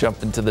records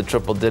jump into the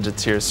triple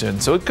digits here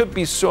soon. So it could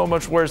be so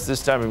much worse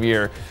this time of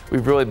year.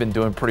 We've really been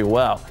doing pretty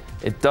well.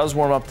 It does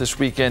warm up this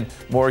weekend.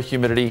 More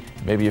humidity,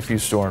 maybe a few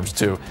storms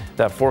too.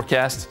 That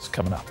forecast is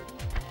coming up.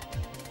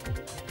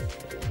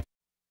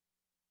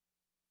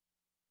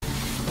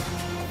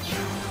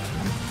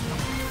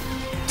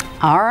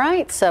 All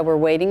right, so we're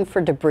waiting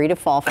for debris to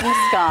fall from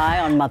the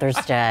sky on Mother's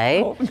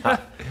Day.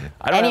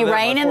 Any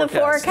rain in the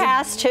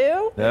forecast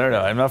too?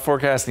 No. I'm not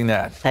forecasting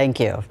that. Thank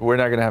you. We're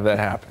not going to have that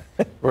happen.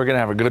 We're going to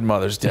have a good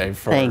Mother's Day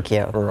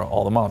for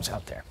all the moms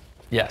out there.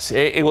 Yes,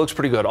 it looks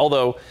pretty good,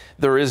 although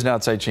there is an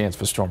outside chance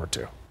of a storm or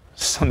two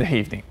Sunday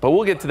evening. But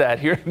we'll get to that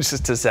here in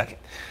just a second.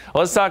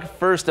 Let's talk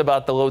first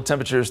about the low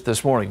temperatures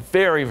this morning.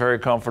 Very, very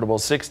comfortable,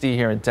 60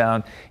 here in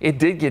town. It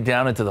did get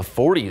down into the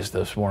 40s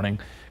this morning.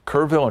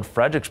 Kerrville and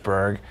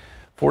Fredericksburg.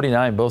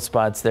 49 both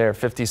spots there,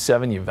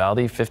 57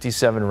 Uvalde,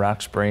 57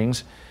 Rock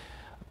Springs.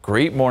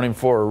 Great morning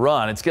for a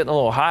run. It's getting a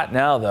little hot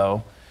now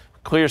though.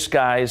 Clear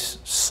skies,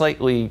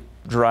 slightly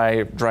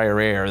drier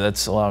air.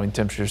 That's allowing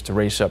temperatures to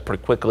race up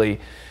pretty quickly.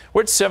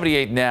 We're at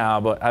 78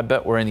 now, but I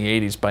bet we're in the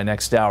 80s by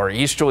next hour.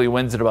 Easterly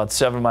winds at about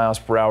 7 miles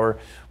per hour.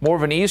 More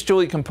of an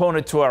easterly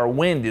component to our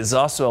wind is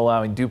also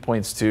allowing dew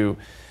points to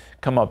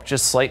come up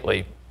just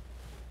slightly.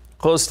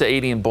 Close to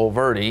 80 in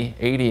Bulverde,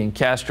 80 in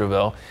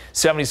Castroville,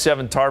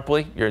 77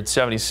 Tarpley. You're at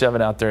 77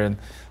 out there in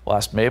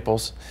Las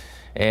Maples.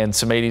 And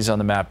some 80s on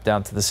the map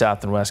down to the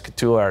south and west.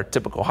 Cotulla, our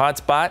typical hot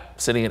spot,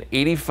 sitting at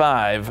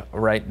 85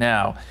 right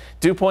now.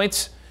 Dew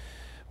points,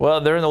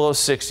 well, they're in the low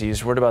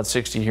 60s. We're at about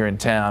 60 here in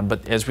town.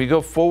 But as we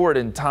go forward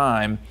in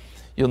time,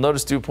 you'll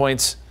notice dew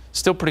points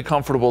still pretty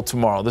comfortable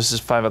tomorrow. This is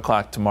 5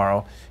 o'clock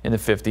tomorrow in the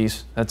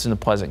 50s. That's in the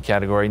pleasant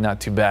category,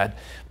 not too bad.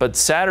 But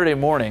Saturday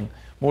morning,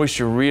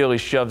 moisture really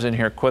shoves in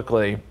here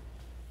quickly.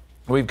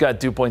 We've got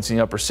dew points in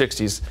the upper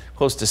 60s,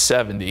 close to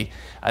 70.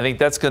 I think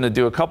that's going to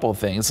do a couple of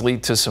things,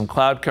 lead to some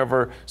cloud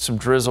cover, some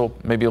drizzle,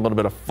 maybe a little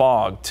bit of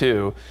fog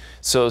too.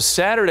 So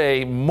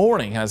Saturday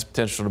morning has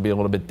potential to be a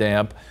little bit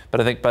damp, but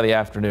I think by the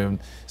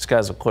afternoon,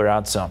 skies will clear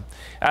out some.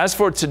 As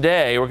for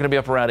today, we're going to be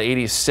up around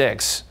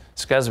 86.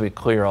 Skies will be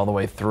clear all the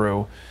way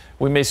through.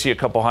 We may see a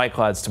couple high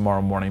clouds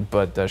tomorrow morning,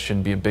 but that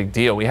shouldn't be a big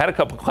deal. We had a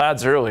couple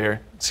clouds earlier.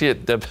 See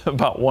it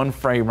about one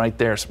frame right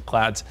there. Some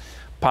clouds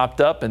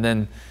popped up and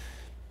then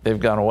they've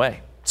gone away.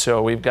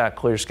 So we've got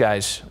clear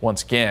skies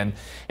once again.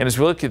 And as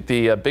we look at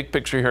the big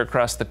picture here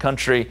across the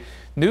country,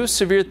 new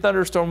severe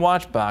thunderstorm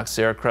watch box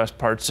there across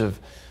parts of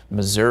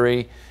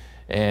Missouri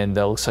and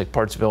looks like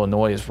parts of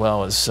Illinois as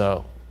well as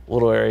a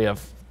little area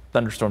of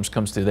thunderstorms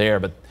comes through there.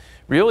 But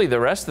really, the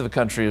rest of the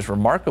country is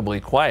remarkably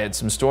quiet.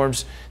 Some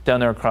storms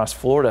down there across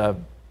Florida.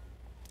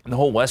 And the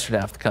whole western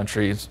half of the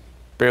country is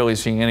barely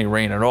seeing any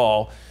rain at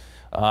all.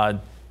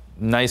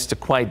 Nice to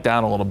quiet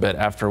down a little bit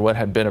after what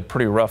had been a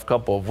pretty rough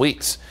couple of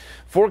weeks.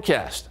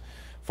 Forecast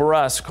for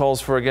us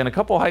calls for, again, a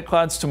couple high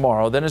clouds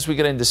tomorrow. Then as we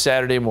get into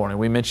Saturday morning,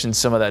 we mentioned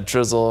some of that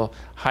drizzle,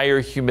 higher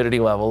humidity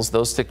levels.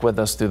 Those stick with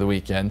us through the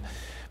weekend.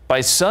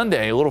 By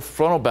Sunday, a little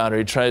frontal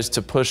boundary tries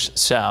to push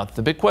south.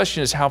 The big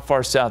question is how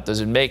far south does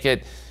it make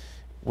it?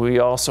 We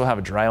also have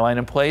a dry line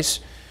in place.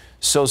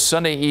 So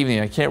Sunday evening,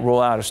 I can't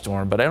rule out a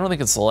storm, but I don't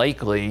think it's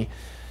likely.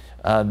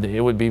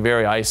 It would be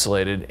very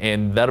isolated,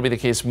 and that'll be the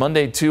case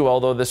Monday too,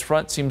 although this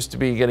front seems to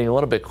be getting a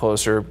little bit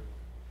closer.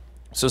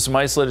 So some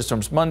isolated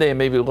storms Monday and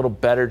maybe a little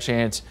better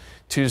chance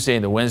Tuesday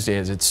and the Wednesday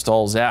as it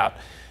stalls out.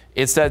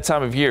 It's that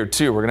time of year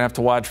too. We're going to have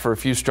to watch for a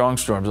few strong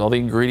storms. All the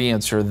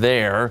ingredients are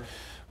there.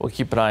 We'll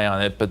keep an eye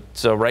on it. But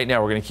right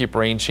now we're going to keep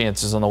rain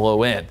chances on the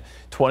low end.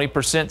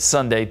 20%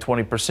 Sunday,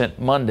 20%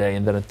 Monday,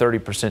 and then a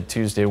 30%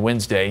 Tuesday,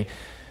 Wednesday.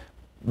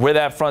 Where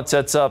that front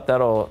sets up,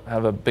 that'll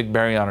have a big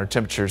bearing on our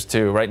temperatures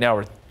too. Right now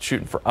we're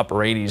shooting for upper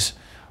 80s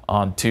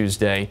on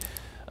Tuesday.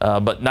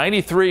 But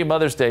 93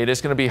 Mother's Day, it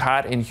is going to be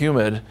hot and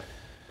humid.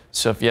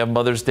 So if you have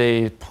Mother's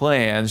Day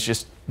plans,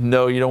 just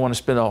know you don't want to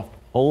spend a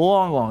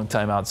long, long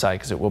time outside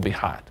because it will be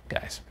hot,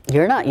 guys.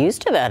 You're not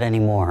used to that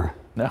anymore.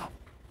 No.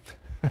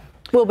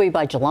 We'll be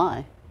by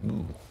July.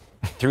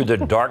 Through the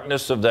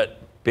darkness of that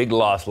big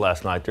loss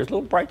last night, there's a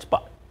little bright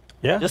spot.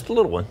 Yeah. Just a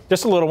little one.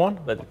 Just a little one.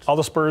 But all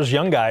the Spurs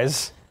young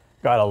guys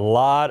got a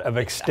lot of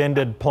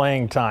extended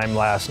playing time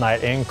last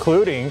night,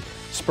 including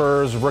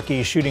Spurs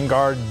rookie shooting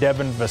guard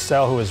Devin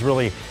Vassell, who is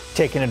really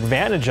taking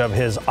advantage of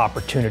his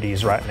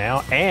opportunities right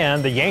now.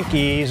 And the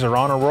Yankees are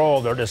on a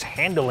roll. They're just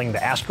handling the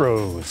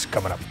Astros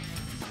coming up.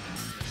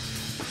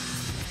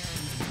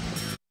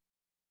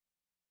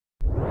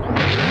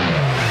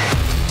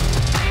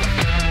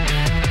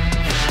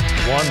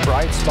 One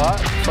bright spot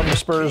from the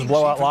Spurs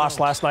blowout loss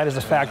last night is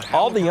the fact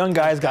all the young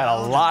guys got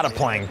a lot of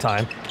playing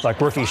time,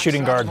 like rookie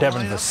shooting guard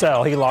Devin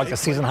Vassell. He logged a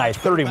season-high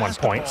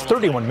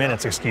 31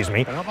 minutes, excuse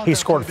me. He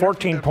scored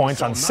 14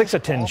 points on 6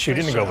 of 10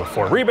 shooting to go with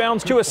 4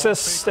 rebounds, 2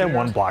 assists, and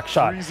 1 block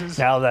shot.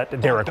 Now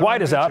that Derek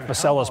White is out,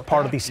 Vassell is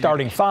part of the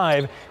starting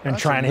 5 and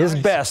trying his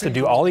best to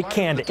do all he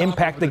can to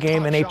impact the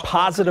game in a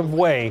positive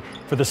way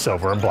for the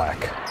Silver and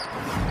Black.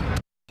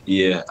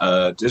 Yeah,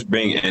 just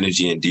bring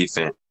energy and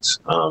defense.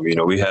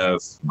 We have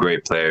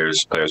great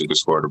players who can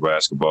score the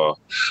basketball.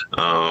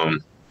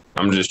 I'm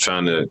just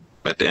trying to,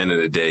 at the end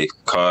of the day,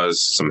 cause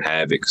some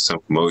havoc, some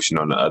commotion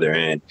on the other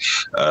end,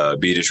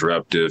 be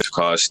disruptive,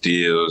 cause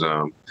steals,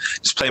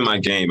 just play my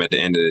game at the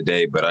end of the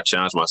day. But I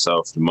challenge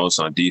myself the most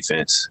on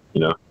defense,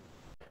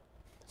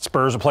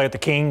 Spurs will play at the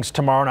Kings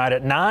tomorrow night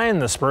at 9.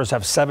 The Spurs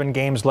have 7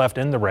 games left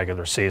in the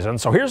regular season.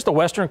 So here's the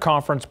Western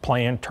Conference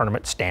play-in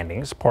tournament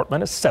standings.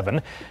 Portland is 7,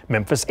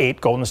 Memphis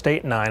 8, Golden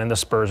State 9, and the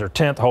Spurs are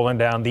 10th, holding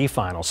down the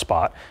final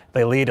spot.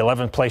 They lead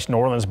 11th place New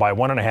Orleans by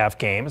 1.5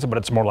 games, but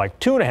it's more like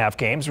 2.5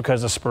 games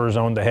because the Spurs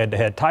own the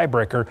head-to-head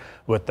tiebreaker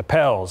with the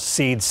Pels.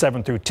 Seeds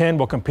 7 through 10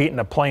 will compete in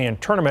a play-in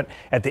tournament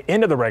at the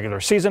end of the regular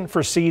season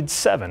for seeds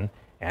 7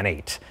 and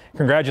 8.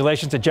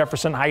 Congratulations to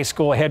Jefferson High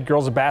School head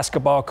girls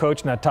basketball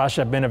coach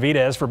Natasha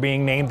Benavidez for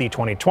being named the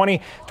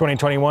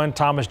 2020-2021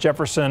 Thomas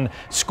Jefferson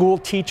School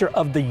Teacher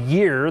of the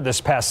Year.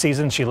 This past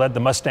season, she led the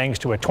Mustangs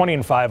to a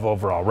 20-5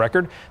 overall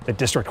record, the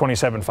District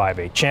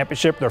 27-5A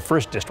championship, their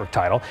first district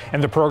title,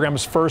 and the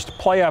program's first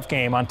playoff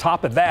game. On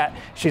top of that,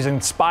 she's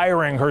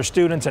inspiring her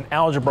students in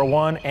Algebra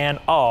 1 and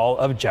all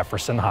of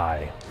Jefferson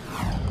High.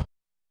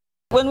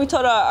 When we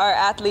told our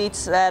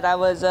athletes that I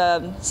was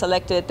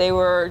selected, they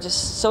were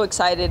just so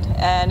excited,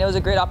 and it was a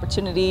great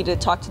opportunity to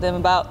talk to them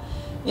about,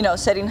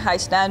 setting high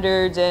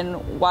standards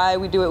and why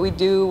we do what we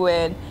do,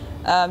 and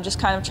just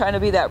kind of trying to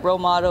be that role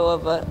model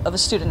of a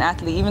student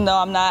athlete. Even though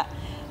I'm not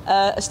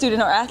a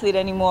student or athlete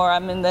anymore,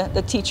 I'm in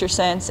the teacher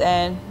sense,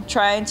 and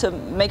trying to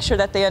make sure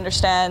that they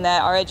understand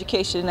that our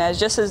education is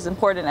just as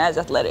important as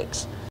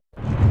athletics.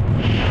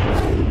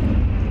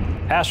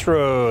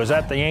 Astros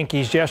at the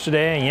Yankees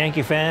yesterday, and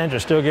Yankee fans are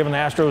still giving the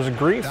Astros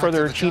grief for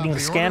their cheating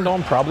scandal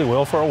and probably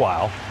will for a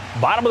while.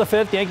 Bottom of the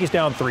 5th, Yankees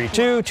down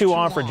 3-2, 2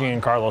 on for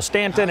Giancarlo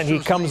Stanton, and he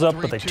comes up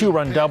with a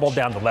 2-run double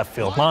down the left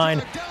field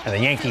line, and the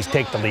Yankees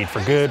take the lead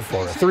for good,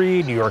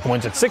 4-3. New York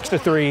wins at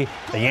 6-3.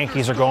 The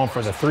Yankees are going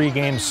for the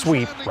 3-game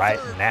sweep right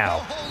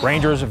now.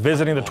 Rangers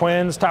visiting the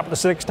Twins, top of the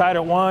 6th, tied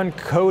at 1.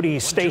 Cody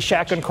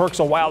Stashak uncorks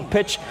a wild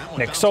pitch.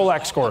 Nick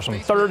Solak scores from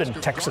 3rd,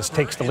 and Texas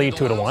takes the lead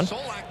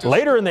 2-1.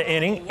 Later in the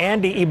inning,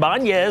 Andy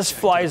Ibanez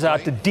flies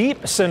out to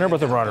deep center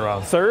with a runner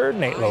on 3rd.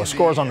 Nate Lowe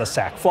scores on the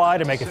sac fly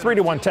to make it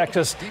 3-1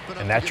 Texas,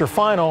 and that's your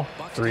final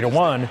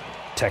 3-1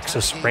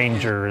 Texas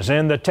Rangers.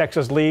 In the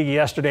Texas League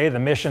yesterday, the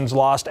Missions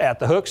lost at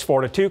the Hooks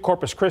 4-2.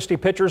 Corpus Christi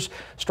pitchers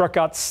struck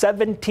out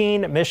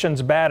 17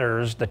 Missions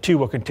batters. The two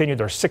will continue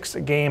their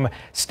 6-game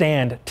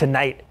stand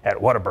tonight at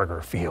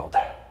Whataburger Field.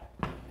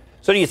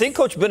 So do you think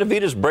Coach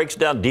Benavidez breaks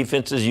down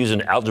defenses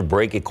using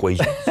algebraic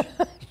equations?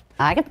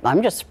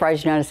 I'm just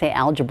surprised you know how to say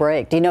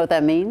algebraic. Do you know what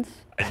that means?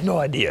 I have no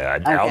idea.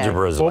 Okay.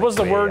 Algebra is What was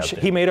the word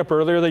he made up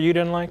earlier that you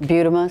didn't like?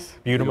 Butamus.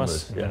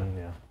 Butamus. Yeah.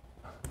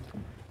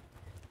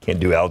 Can't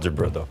do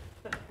algebra, though.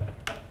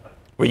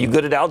 Were you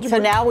good at algebra?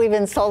 So now we've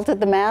insulted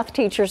the math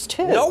teachers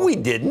too. No, we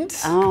didn't.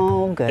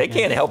 Oh, good. They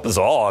can't help us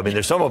all. I mean,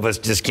 there's some of us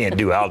just can't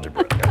do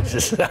algebra. It's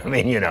just, I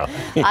mean, you know.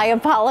 I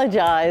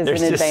apologize in advance.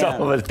 There's just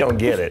some of us don't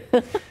get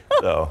it.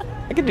 So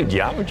I can do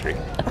geometry.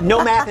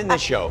 No math in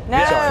this show.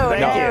 No, Sorry,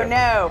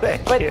 no.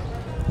 Thank you.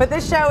 But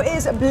this show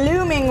is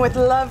blooming with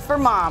love for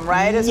mom,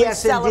 right? As we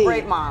celebrate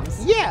indeed.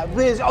 moms. Yeah,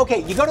 because,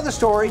 okay, you go to the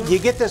store, you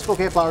get this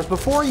bouquet of flowers.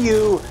 Before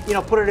you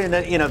put it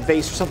in a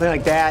vase or something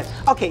like that,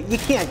 okay, you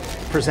can't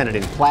present it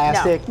in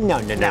plastic.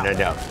 No.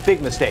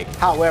 Big mistake.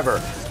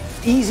 However,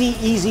 easy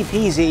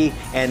peasy,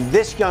 and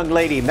this young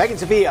lady, Megan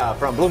Sophia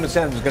from Bloom &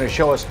 Sons, is going to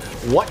show us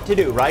what to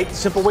do, right?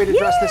 Simple way to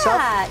dress this up?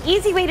 Yeah,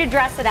 easy way to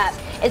dress it up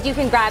is you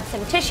can grab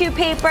some tissue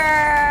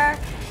paper,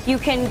 you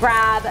can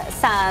grab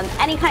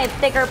any kind of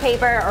thicker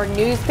paper or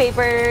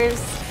newspapers,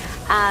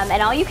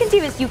 and all you can do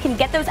is you can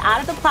get those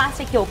out of the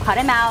plastic, you'll cut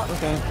them out,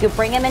 you'll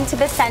bring them into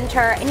the center,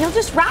 and you'll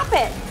just wrap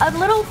it, a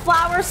little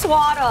flower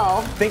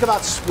swaddle. Think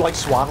about like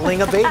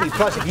swaddling a baby.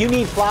 Plus, if you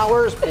need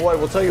flowers, boy,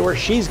 we'll tell you where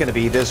she's going to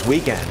be this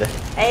weekend.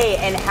 Hey,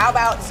 and how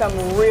about some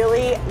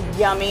really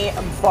yummy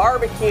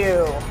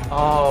barbecue?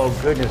 Oh,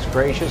 goodness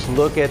gracious,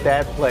 look at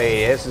that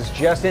plate. This is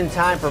just in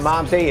time for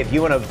Mom's Day if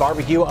you want to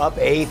barbecue up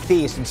a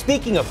feast. And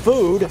speaking of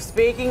food,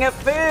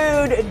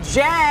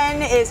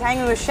 Jen is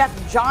hanging with Chef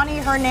Johnny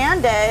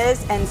Hernandez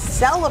and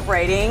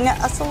celebrating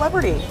a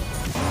celebrity.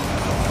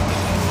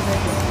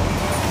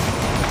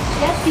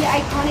 Yes, the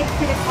iconic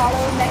Frida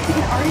Kahlo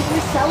Mexican artist. We're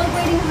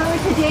celebrating her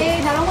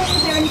today. Not only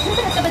is there an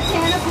exhibit at the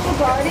Botanical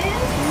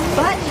Gardens,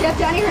 but Chef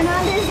Johnny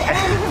Hernandez and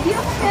her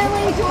beautiful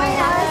family join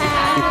us.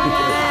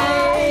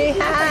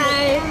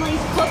 Hi. Family's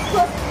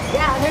cookbook.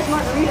 Yeah, there's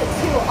margaritas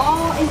too,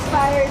 all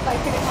inspired by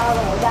Frida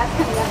Kahlo. That's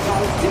coming up,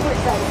 guys. Super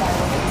excited about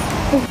it.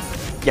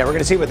 yeah, we're going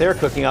to see what they're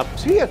cooking up.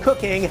 Speaking of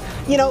cooking,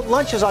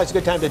 lunch is always a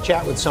good time to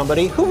chat with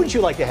somebody. Who would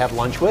you like to have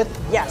lunch with?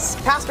 Yes,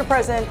 past or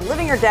present,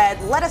 living or dead,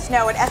 let us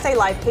know at SA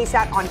Live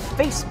KSAT on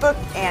Facebook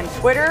and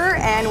Twitter,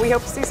 and we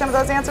hope to see some of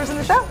those answers in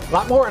the show. A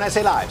lot more on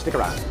SA Live. Stick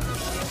around.